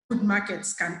neighborhood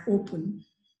markets can open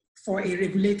for a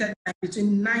regulated time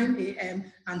between 9 a.m.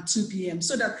 and 2 p.m.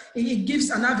 so that it gives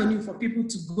an avenue for people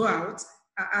to go out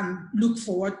and look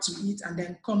forward to eat and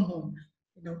then come home.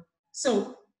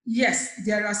 So yes,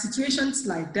 there are situations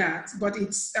like that, but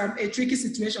it's a tricky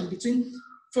situation between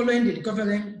following the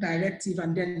government directive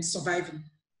and then surviving.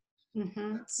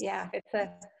 Yeah, it's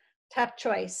a tough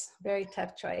choice, very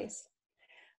tough choice.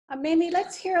 Mamie,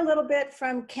 let's hear a little bit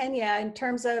from Kenya in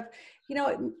terms of,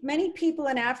 many people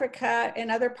in Africa and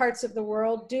other parts of the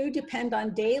world do depend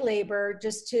on day labor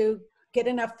just to get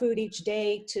enough food each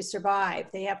day to survive.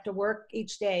 They have to work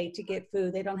each day to get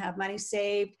food. They don't have money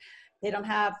saved. They don't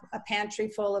have a pantry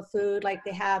full of food like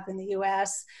they have in the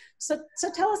US. So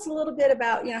tell us a little bit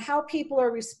about, how people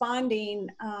are responding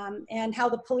and how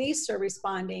the police are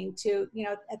responding to,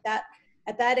 at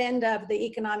that end of the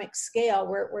economic scale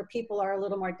where people are a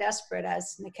little more desperate,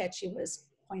 as Nkechi was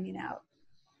pointing out.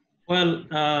 Well,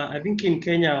 I think in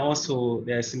Kenya also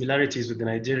there are similarities with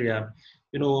Nigeria.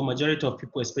 Majority of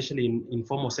people, especially in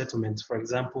informal settlements, for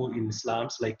example, in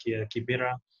slums like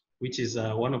Kibera, which is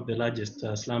one of the largest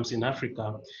slums in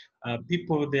Africa,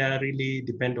 people there really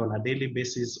depend on a daily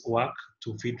basis work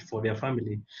to feed for their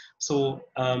family. So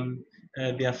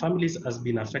their families has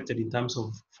been affected in terms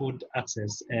of food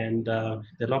access and the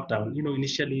lockdown.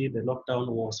 Initially the lockdown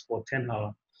was for 10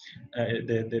 hours.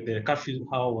 the curfew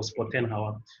hour was for 10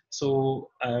 hours. So,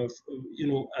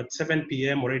 at 7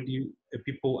 p.m. already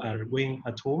people are going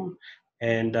at home,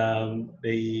 and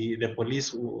the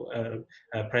police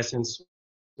presence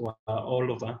were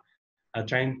all over,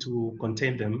 trying to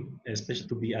contain them, especially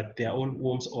to be at their own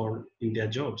homes or in their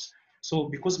jobs. So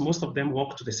because most of them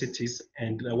walk to the cities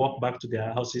and walk back to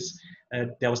their houses,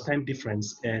 there was time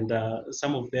difference. And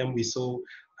some of them, we saw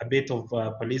a bit of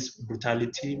police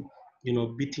brutality,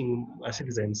 beating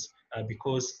citizens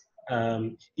because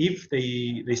if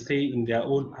they stay in their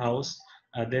own house,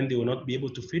 then they will not be able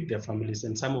to feed their families.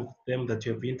 And some of them that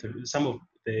you have interviewed, some of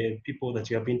the people that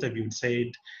you have interviewed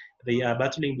said they are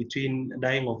battling between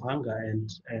dying of hunger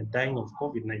and dying of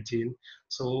COVID-19.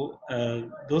 So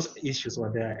those issues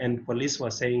were there, and police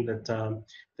were saying that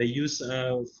they use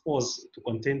force to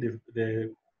contain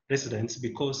the residents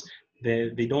because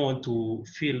they don't want to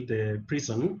fill the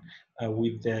prison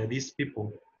with these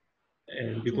people,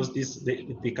 and because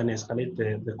they can escalate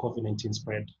the COVID-19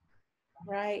 spread.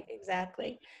 Right,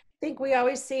 exactly. I think we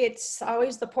always see it's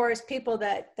always the poorest people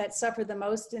that suffer the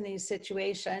most in these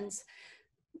situations.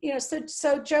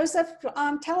 So Joseph,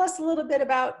 tell us a little bit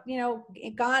about,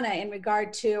 Ghana in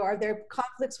regard to, are there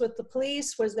conflicts with the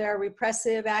police? Was there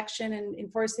repressive action in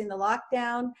enforcing the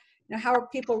lockdown? How are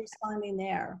people responding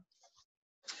there?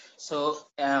 So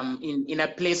in a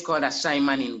place called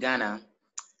Ashaiman in Ghana,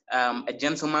 a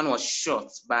gentleman was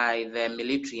shot by the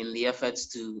military in the efforts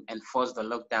to enforce the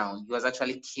lockdown. He was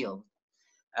actually killed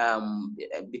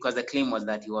because the claim was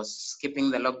that he was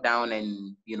skipping the lockdown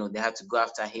and, they had to go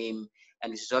after him,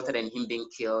 and it resulted in him being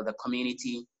killed. The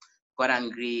community got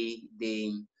angry,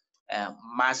 they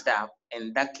massed up,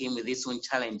 and that came with its own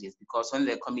challenges because when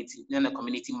the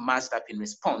community massed up in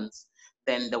response,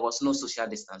 then there was no social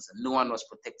distancing. No one was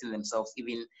protecting themselves,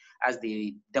 even as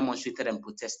they demonstrated and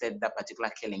protested that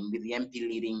particular killing, with the MP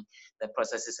leading the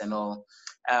processes and all.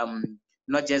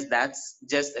 Not just that,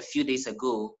 just a few days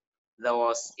ago, there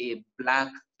was a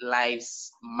Black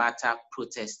Lives Matter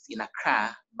protest in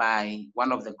Accra by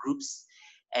one of the groups,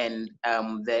 and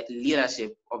the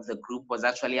leadership of the group was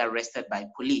actually arrested by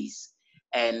police,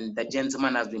 and the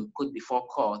gentleman has been put before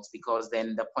court because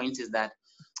then the point is that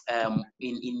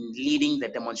in leading the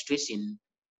demonstration,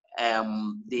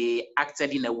 they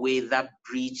acted in a way that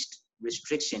breached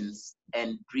restrictions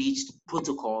and breached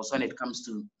protocols when it comes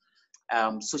to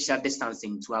social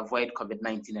distancing to avoid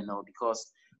COVID-19 and all,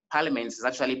 because Parliament has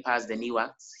actually passed the new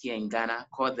act here in Ghana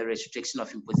called the Restriction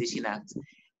of Imposition Act,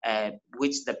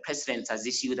 which the president has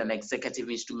issued an executive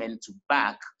instrument to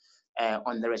back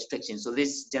on the restrictions. So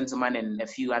this gentleman and a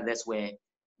few others were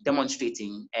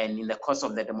demonstrating, and in the course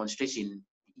of the demonstration,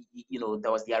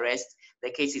 there was the arrest.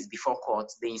 The case is before court.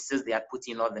 They insist they had put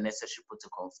in all the necessary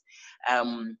protocols.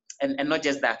 And not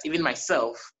just that, even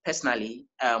myself, personally,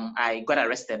 I got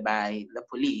arrested by the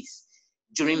police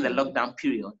during the lockdown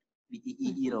period,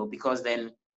 because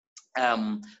then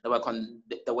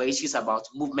there were issues about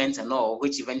movement and all,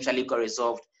 which eventually got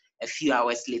resolved a few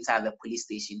hours later at the police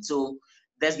station. So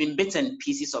there's been bits and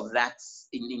pieces of that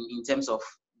in terms of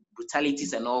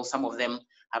brutalities and all. Some of them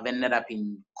have ended up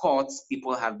in courts.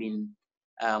 People have been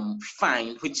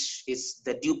fined, which is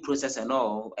the due process and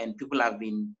all, and people have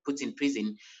been put in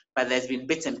prison. But there's been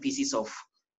bits and pieces of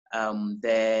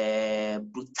the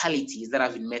brutalities that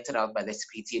have been meted out by the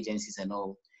security agencies and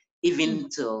all, even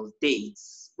till date,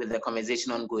 with the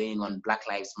conversation ongoing on Black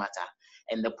Lives Matter,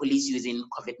 and the police using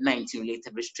COVID-19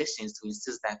 related restrictions to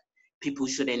insist that people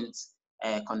shouldn't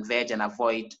converge and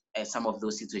avoid some of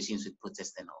those situations with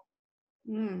protest and all.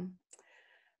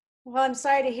 Well, I'm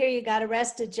sorry to hear you got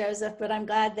arrested, Joseph, but I'm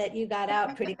glad that you got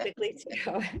out pretty quickly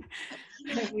too.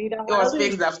 It was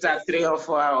fixed after 3 or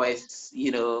 4 hours.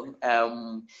 It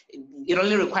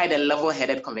only required a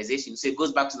level-headed conversation. So it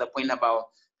goes back to the point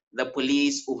about the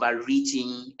police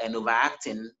overreaching and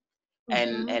overacting,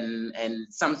 and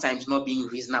sometimes not being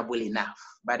reasonable enough.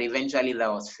 But eventually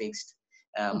that was fixed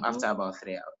after about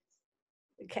 3 hours.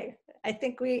 Okay. I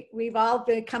think we've all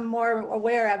become more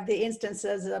aware of the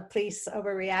instances of police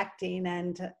overreacting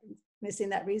and missing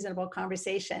that reasonable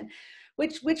conversation,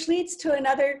 which leads to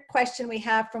another question we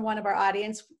have from one of our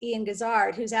audience, Ian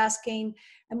Gazard, who's asking,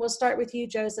 and we'll start with you,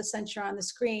 Joseph, since you're on the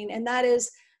screen, and that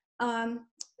is,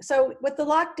 so with the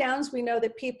lockdowns, we know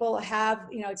that people have,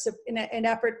 it's an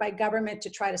effort by government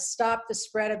to try to stop the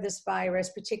spread of this virus,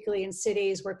 particularly in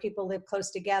cities where people live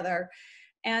close together.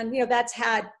 And, that's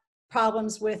had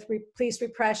problems with police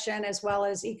repression as well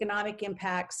as economic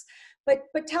impacts. But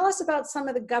tell us about some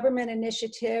of the government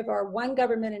initiative or one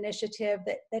government initiative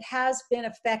that has been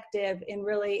effective in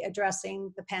really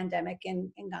addressing the pandemic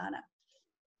in Ghana.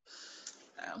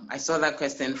 I saw that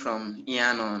question from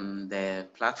Ian on the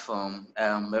platform.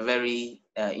 A very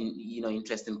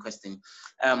interesting question.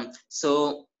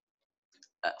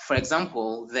 For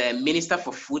example, the Minister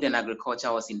for Food and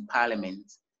Agriculture was in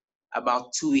Parliament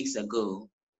about 2 weeks ago,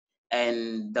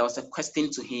 and there was a question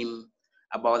to him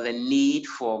about the need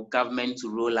for government to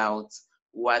roll out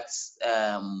what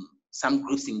some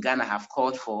groups in Ghana have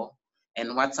called for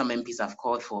and what some MPs have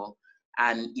called for,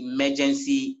 an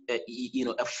emergency,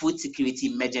 a food security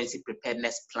emergency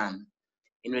preparedness plan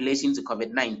in relation to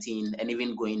COVID-19 and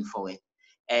even going forward.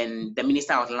 And the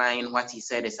minister outlined what he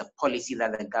said is a policy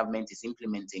that the government is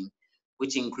implementing,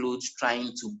 which includes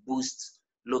trying to boost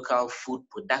local food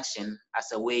production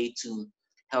as a way to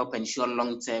help ensure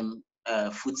long-term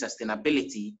food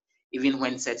sustainability, even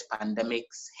when such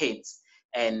pandemics hit,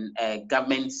 and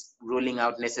governments rolling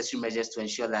out necessary measures to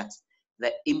ensure that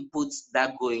the inputs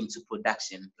that go into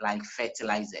production, like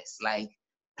fertilizers, like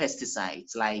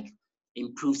pesticides, like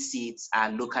improved seeds,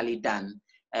 are locally done.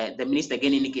 The minister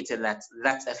again indicated that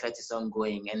that effort is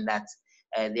ongoing and that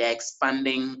they are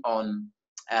expanding on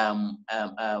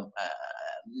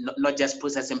not just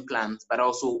processing plants, but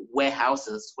also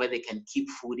warehouses where they can keep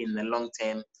food in the long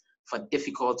term for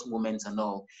difficult moments and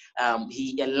all.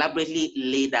 He elaborately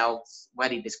laid out what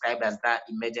he described as that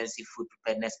emergency food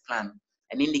preparedness plan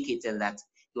and indicated that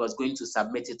he was going to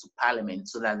submit it to Parliament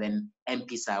so that then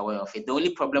MPs are aware of it. The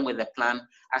only problem with the plan,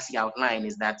 as he outlined,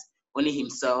 is that only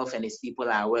himself and his people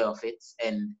are aware of it,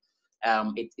 and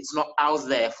it's not out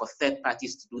there for third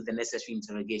parties to do the necessary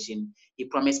interrogation. He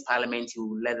promised Parliament he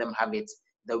will let them have it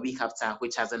the week after,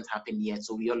 which hasn't happened yet,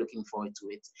 so we are looking forward to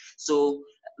it. So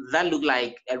that looked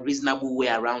like a reasonable way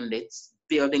around it,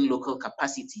 building local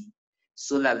capacity,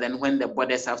 so that then when the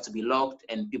borders have to be locked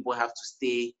and people have to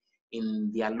stay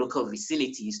in their local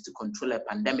vicinities to control a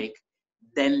pandemic,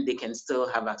 then they can still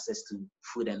have access to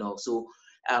food and all. So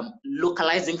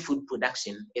localizing food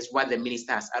production is what the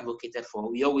minister has advocated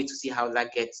for. We all wait to see how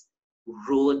that gets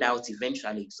rolled out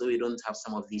eventually, so we don't have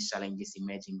some of these challenges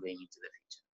emerging going into the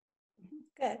future.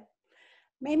 Good.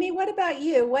 Mamie, what about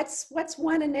you? What's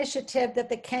one initiative that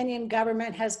the Kenyan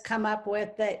government has come up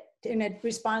with that in a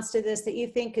response to this that you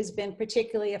think has been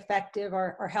particularly effective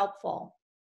or helpful?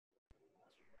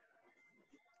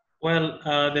 Well,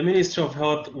 the Ministry of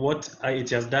Health, what it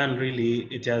has done really,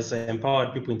 it has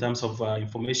empowered people in terms of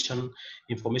information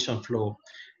flow,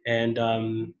 and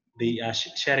they are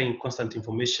sharing constant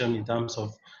information in terms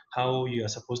of how you are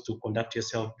supposed to conduct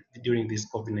yourself during this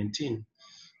COVID-19.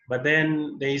 But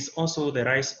then there is also the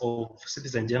rise of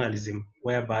citizen journalism,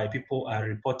 whereby people are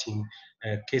reporting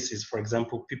cases. For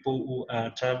example, people who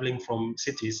are traveling from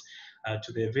cities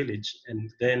to their village, and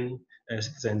then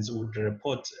citizens would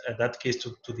report that case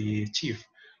to the chief,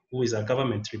 who is a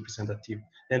government representative.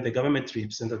 Then the government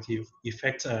representative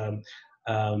effects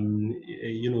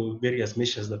various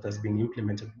measures that has been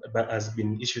implemented, but has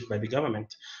been issued by the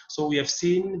government. So we have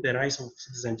seen the rise of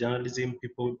citizen journalism,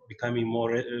 people becoming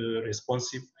more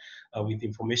responsive with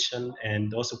information,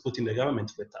 and also putting the government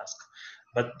to the task.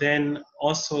 But then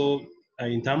also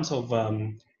in terms of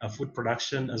food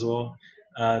production as well,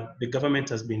 the government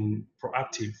has been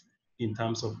proactive in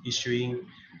terms of issuing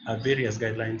various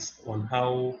guidelines on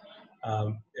how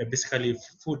basically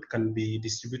food can be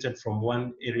distributed from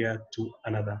one area to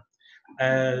another.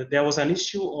 There was an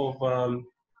issue of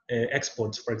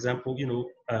exports. For example,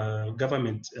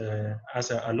 government has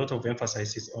a lot of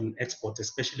emphasis on export,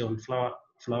 especially on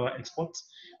flour exports,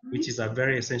 which is a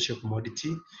very essential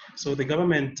commodity. So the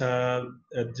government,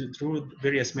 through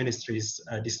various ministries,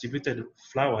 distributed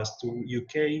flours to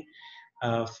UK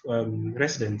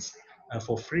residents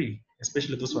for free,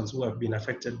 especially those ones who have been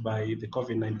affected by the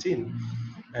COVID-19,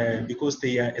 because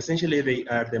they are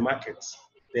the markets,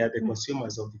 they are the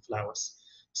consumers of the flowers.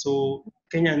 So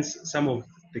some of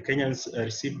the Kenyans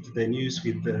received the news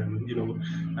with,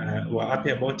 were happy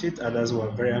about it, others were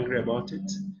very angry about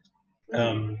it.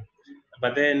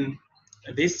 But then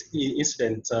this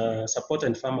incident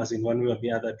supported farmers in one way or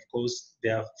the other, because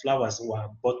their flowers were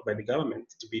bought by the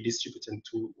government to be distributed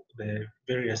to the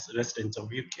various residents of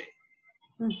UK.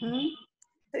 Mm-hmm.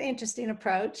 An interesting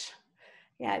approach.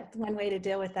 Yeah, it's one way to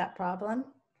deal with that problem.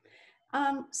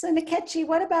 So Nkechi,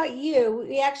 what about you?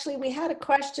 We had a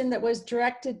question that was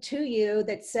directed to you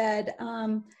that said,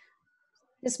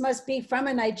 this must be from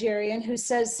a Nigerian who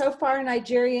says, so far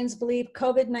Nigerians believe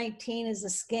COVID-19 is a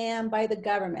scam by the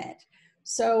government.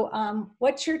 So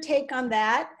what's your take on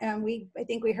that? I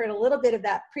think we heard a little bit of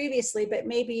that previously, but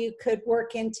maybe you could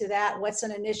work into that. What's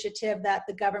an initiative that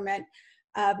the government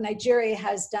of Nigeria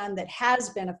has done that has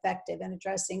been effective in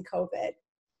addressing COVID?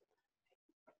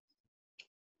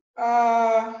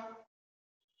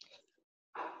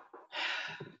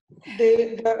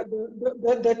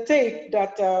 The take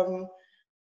that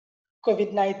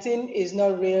COVID-19 is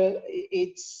not real,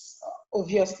 it's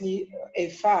obviously a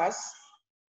farce.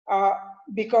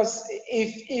 Because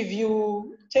if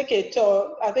you take a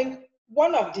tour, I think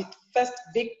one of the first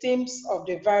victims of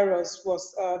the virus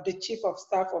was the chief of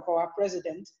staff of our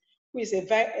president, who is a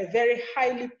very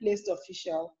highly placed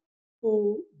official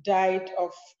who died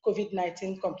of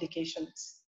COVID-19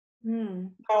 complications. Now,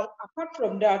 apart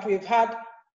from that, we've had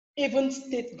even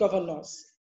state governors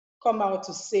come out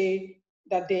to say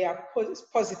that they are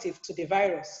positive to the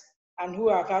virus and who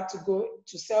have had to go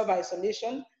to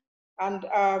self-isolation. And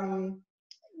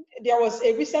there was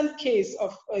a recent case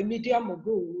of a media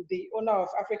mogul, the owner of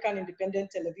African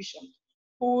Independent Television,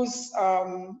 whose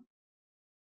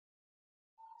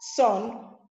son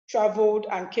traveled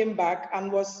and came back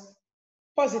and was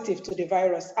positive to the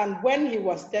virus. And when he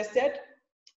was tested,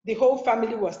 the whole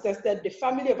family was tested. The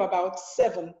family of about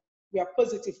 7 were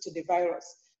positive to the virus.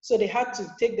 So they had to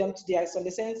take them to the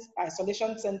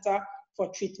isolation center for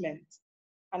treatment.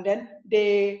 And then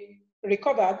they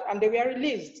recovered and they were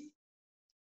released.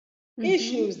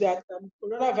 Issues that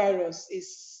coronavirus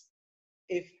is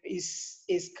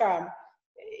calm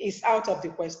is out of the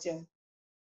question.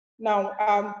 Now,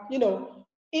 you know,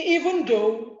 even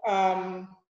though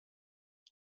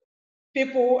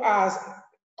people are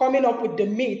coming up with the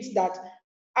myth that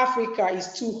Africa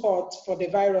is too hot for the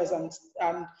virus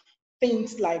and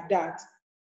things like that,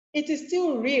 it is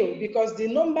still real because the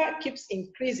number keeps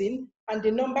increasing and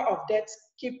the number of deaths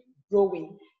keep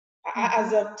growing.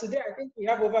 As of today, I think we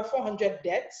have over 400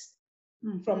 deaths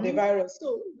from the virus.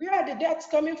 So where are the deaths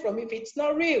coming from if it's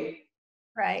not real?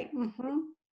 Right.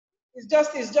 It's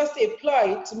just a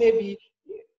ploy to maybe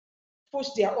push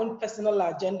their own personal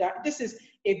agenda. This is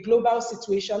a global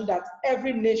situation that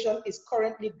every nation is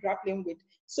currently grappling with.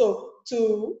 So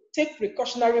to take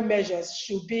precautionary measures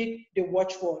should be the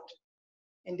watchword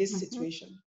in this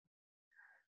situation.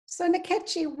 So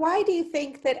Nkechi, why do you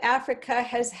think that Africa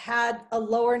has had a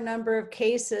lower number of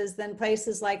cases than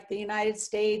places like the United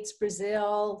States,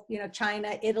 Brazil, you know,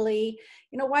 China, Italy?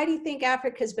 You know, why do you think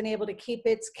Africa has been able to keep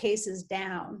its cases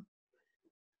down?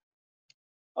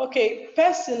 Okay,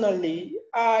 personally,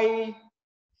 I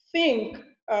think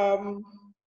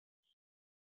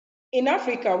in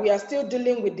Africa, we are still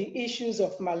dealing with the issues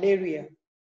of malaria,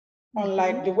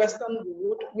 unlike the Western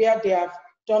world, where they have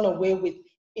done away with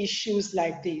issues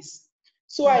like this.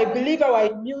 So I believe our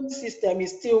immune system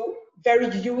is still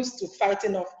very used to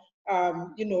fighting off,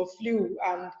 you know, flu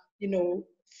and, you know,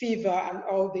 fever and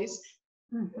all this,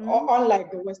 unlike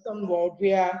the Western world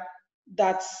where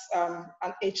that's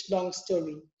an age-long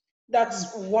story.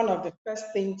 That's one of the first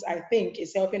things I think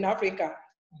is helping Africa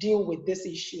deal with this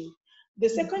issue. The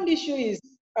second issue is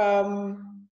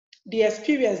the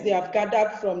experience they have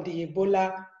gathered from the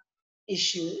Ebola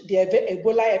issue, the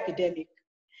Ebola epidemic.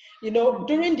 You know,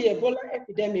 during the Ebola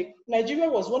epidemic, Nigeria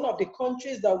was one of the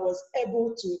countries that was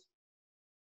able to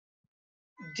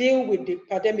deal with the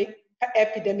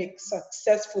epidemic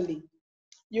successfully.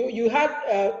 You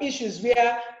had issues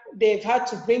where they've had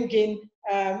to bring in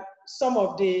some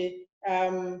of the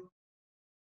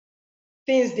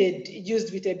things they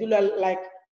used with Ebola, like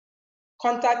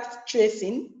contact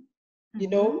tracing, you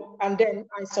know, and then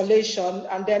isolation,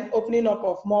 and then opening up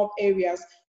of more areas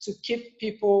to keep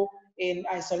people in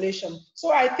isolation.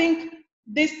 So I think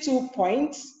these 2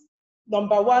 points,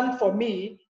 number one for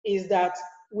me is that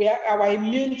our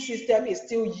immune system is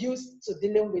still used to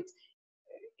dealing with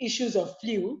issues of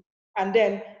flu, and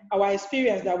then our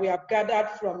experience that we have gathered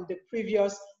from the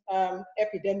previous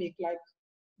epidemic, like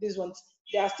these ones,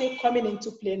 they are still coming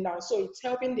into play now. So it's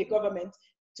helping the government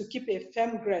to keep a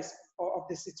firm grasp of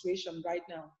the situation right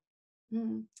now.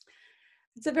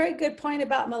 It's a very good point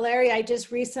about malaria. I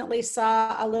just recently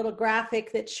saw a little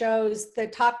graphic that shows the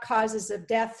top causes of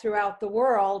death throughout the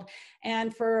world.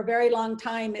 And for a very long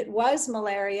time, it was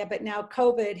malaria, but now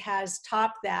COVID has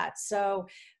topped that. So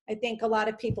I think a lot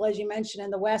of people, as you mentioned,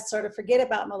 in the West sort of forget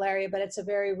about malaria, but it's a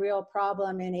very real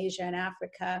problem in Asia and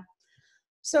Africa.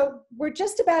 So we're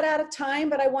just about out of time,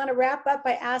 but I want to wrap up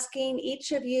by asking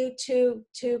each of you to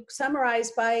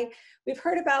summarize by, we've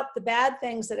heard about the bad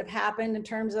things that have happened in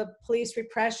terms of police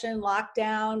repression,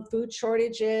 lockdown, food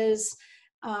shortages,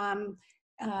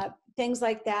 things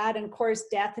like that, and of course,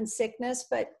 death and sickness,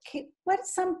 but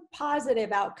what's some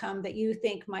positive outcome that you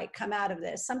think might come out of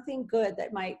this? Something good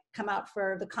that might come out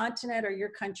for the continent or your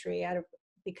country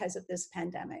because of this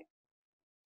pandemic?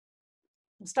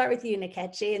 We'll start with you,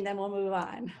 Nkechi, and then we'll move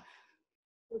on.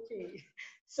 Okay,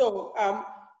 so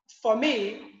for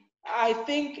me, I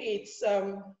think it's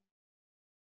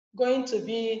going to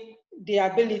be the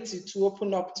ability to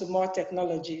open up to more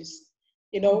technologies.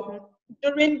 You know,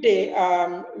 during the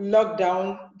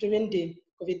lockdown, during the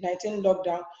COVID-19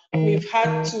 lockdown, we've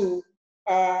had to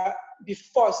be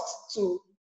forced to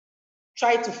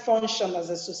try to function as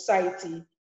a society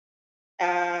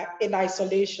in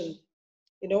isolation.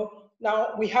 You know,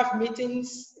 now we have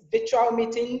meetings, virtual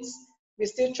meetings. We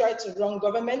still try to run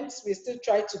governments. We still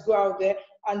try to go out there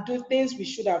and do things we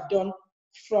should have done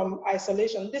from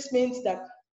isolation. This means that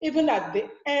even at the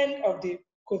end of the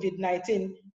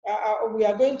COVID-19, we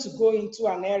are going to go into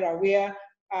an era where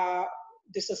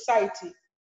the society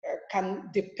can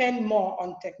depend more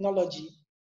on technology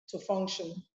to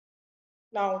function.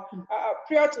 Now,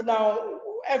 prior to now,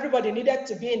 everybody needed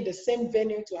to be in the same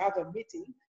venue to have a meeting.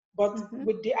 But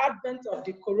with the advent of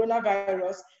the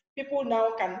coronavirus, people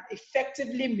now can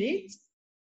effectively meet,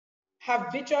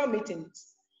 have virtual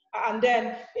meetings. And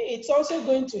then it's also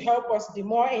going to help us be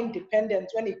more independent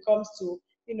when it comes to,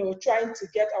 you know, trying to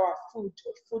get our food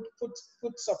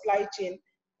supply chain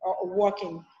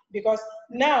working. Because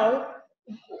now,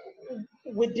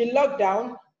 with the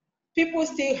lockdown, people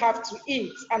still have to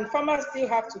eat and farmers still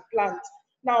have to plant.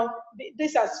 Now,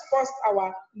 this has forced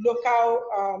our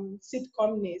local seed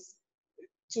companies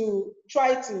to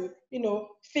try to, you know,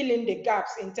 fill in the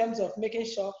gaps in terms of making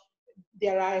sure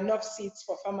there are enough seeds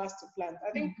for farmers to plant.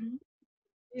 I think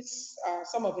it's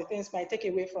some of the things my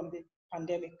takeaway from the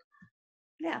pandemic.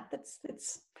 Yeah, that's.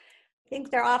 I think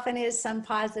there often is some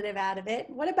positive out of it.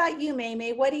 What about you,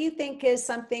 Maymay? What do you think is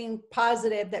something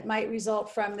positive that might result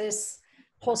from this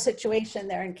whole situation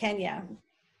there in Kenya?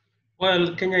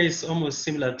 Well, Kenya is almost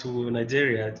similar to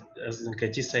Nigeria, as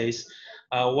Nkechi says.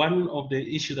 One of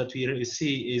the issues that we really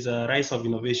see is a rise of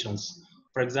innovations.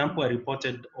 For example, I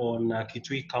reported on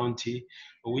Kitui County,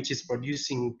 which is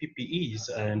producing PPEs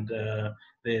and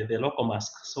the local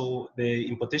mask. So the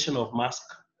importation of mask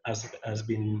has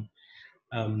been,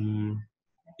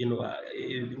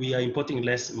 we are importing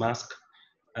less mask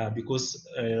because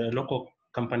local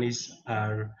companies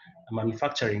are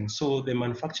manufacturing. So the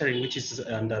manufacturing, which is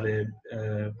under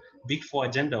the Big Four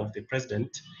agenda of the president,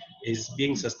 is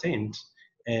being sustained.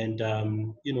 And,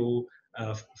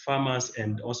 farmers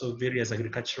and also various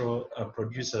agricultural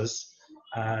producers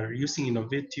are using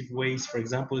innovative ways, for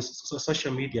example,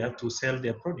 social media to sell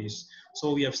their produce.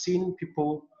 So we have seen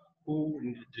people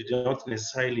who did not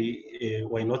necessarily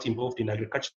were not involved in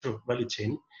agricultural value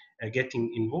chain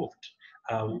getting involved.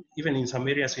 Even in some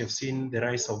areas, we have seen the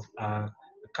rise of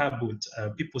car boots,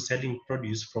 people selling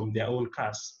produce from their own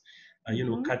cars,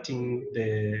 cutting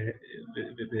the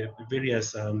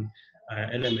various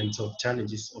elements of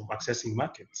challenges of accessing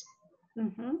markets.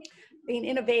 Being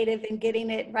innovative and getting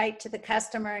it right to the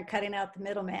customer and cutting out the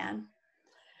middleman.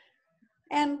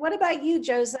 And what about you,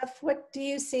 Joseph? What do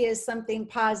you see as something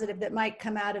positive that might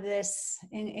come out of this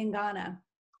in Ghana?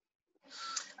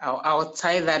 I'll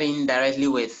tie that in directly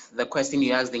with the question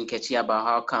you asked Nkechi about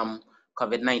how come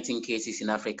COVID-19 cases in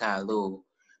Africa are low.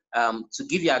 To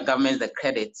give your government the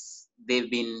credits, they've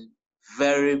been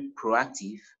very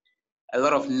proactive. A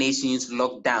lot of nations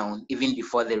locked down even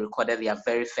before they recorded their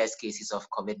very first cases of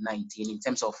COVID-19 in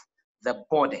terms of the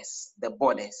borders,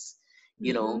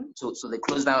 you know, so they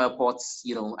closed down airports,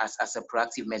 you know, as a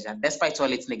proactive measure, despite all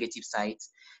its negative sides.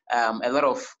 A lot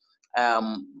of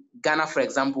Ghana, for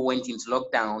example, went into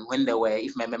lockdown when there were,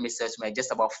 if my memory serves me,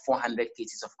 just about 400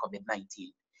 cases of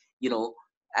COVID-19, you know,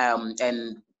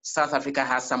 and South Africa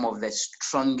has some of the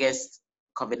strongest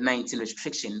COVID-19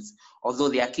 restrictions, although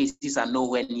their cases are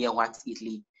nowhere near what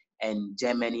Italy and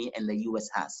Germany and the US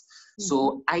has.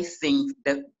 So I think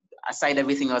that aside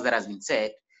everything else that has been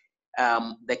said,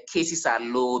 the cases are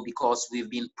low because we've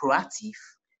been proactive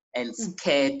and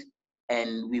scared,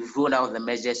 and we've rolled out the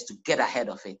measures to get ahead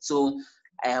of it. So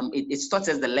it taught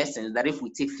us the lesson that if we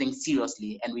take things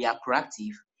seriously and we are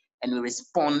proactive and we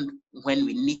respond when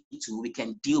we need to, we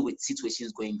can deal with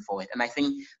situations going forward. And I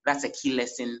think that's a key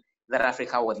lesson that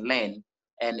Africa would learn,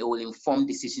 and it will inform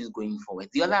decisions going forward.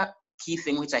 The other key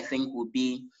thing, which I think would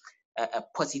be a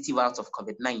positive out of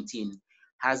COVID-19,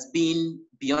 has been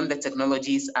beyond the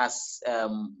technologies, as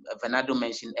Bernardo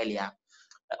mentioned earlier.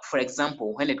 For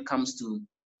example, when it comes to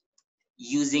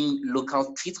using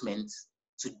local treatments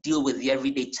to deal with the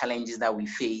everyday challenges that we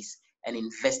face and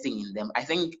investing in them. I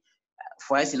think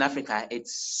for us in Africa,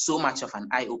 it's so much of an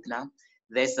eye-opener.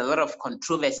 There's a lot of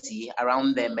controversy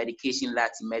around the medication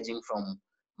that's emerging from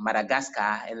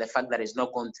Madagascar and the fact that it's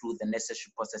not gone through the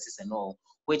necessary processes and all,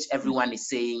 which everyone is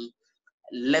saying,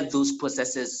 let those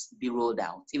processes be rolled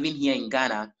out. Even here in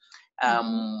Ghana,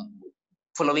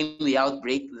 following the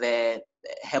outbreak, the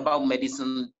herbal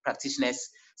medicine practitioners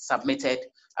submitted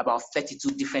about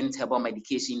 32 different herbal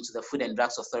medications to the Food and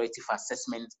Drugs Authority for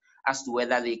assessment as to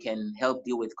whether they can help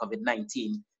deal with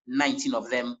COVID-19. 19 of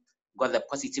them got the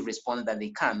positive response that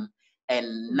they can.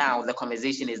 And now the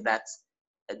conversation is that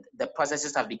the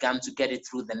processes have begun to get it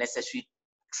through the necessary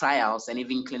trials and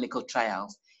even clinical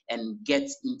trials and get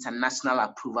international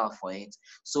approval for it.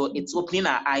 So it's opening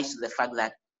our eyes to the fact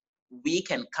that we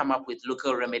can come up with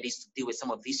local remedies to deal with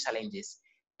some of these challenges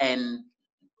and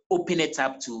open it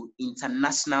up to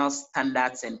international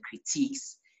standards and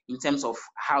critiques in terms of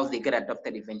how they get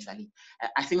adopted eventually.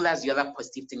 I think that's the other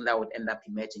positive thing that would end up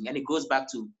emerging. And it goes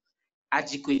back to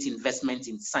adequate investment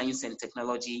in science and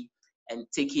technology and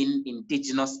taking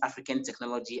indigenous African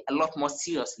technology a lot more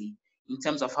seriously in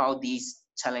terms of how these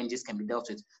challenges can be dealt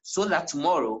with, so that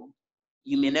tomorrow,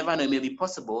 you may never know, it may be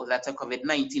possible that a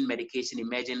COVID-19 medication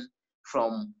emerging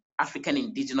from African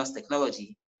indigenous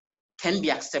technology can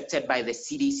be accepted by the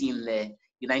CDC in the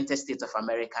United States of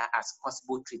America as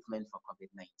possible treatment for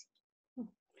COVID-19.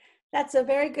 That's a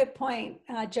very good point,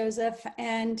 Joseph.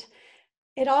 And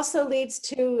it also leads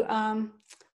to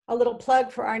a little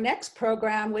plug for our next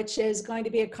program, which is going to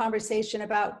be a conversation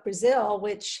about Brazil,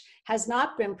 which has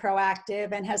not been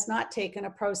proactive and has not taken a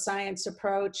pro-science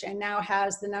approach, and now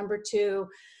has the #2,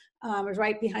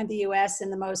 right behind the US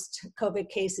in the most COVID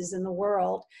cases in the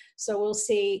world. So we'll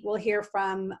hear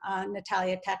from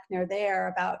Natalia Techner there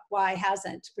about why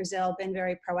hasn't Brazil been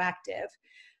very proactive.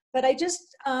 But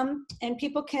and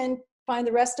people can find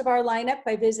the rest of our lineup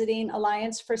by visiting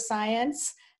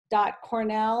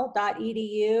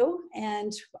allianceforscience.cornell.edu.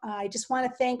 And I just want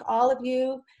to thank all of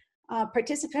you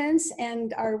participants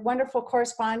and our wonderful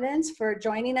correspondents for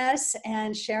joining us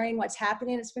and sharing what's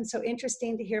happening. It's been so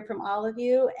interesting to hear from all of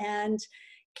you, and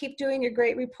keep doing your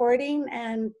great reporting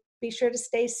and be sure to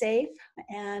stay safe.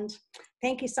 And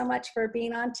thank you so much for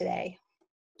being on today.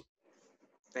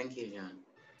 Thank you, John.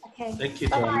 Okay. Thank you,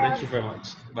 John. Thank you very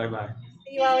much. Bye-bye.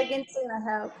 See you all again soon, I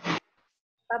hope.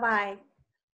 Bye-bye.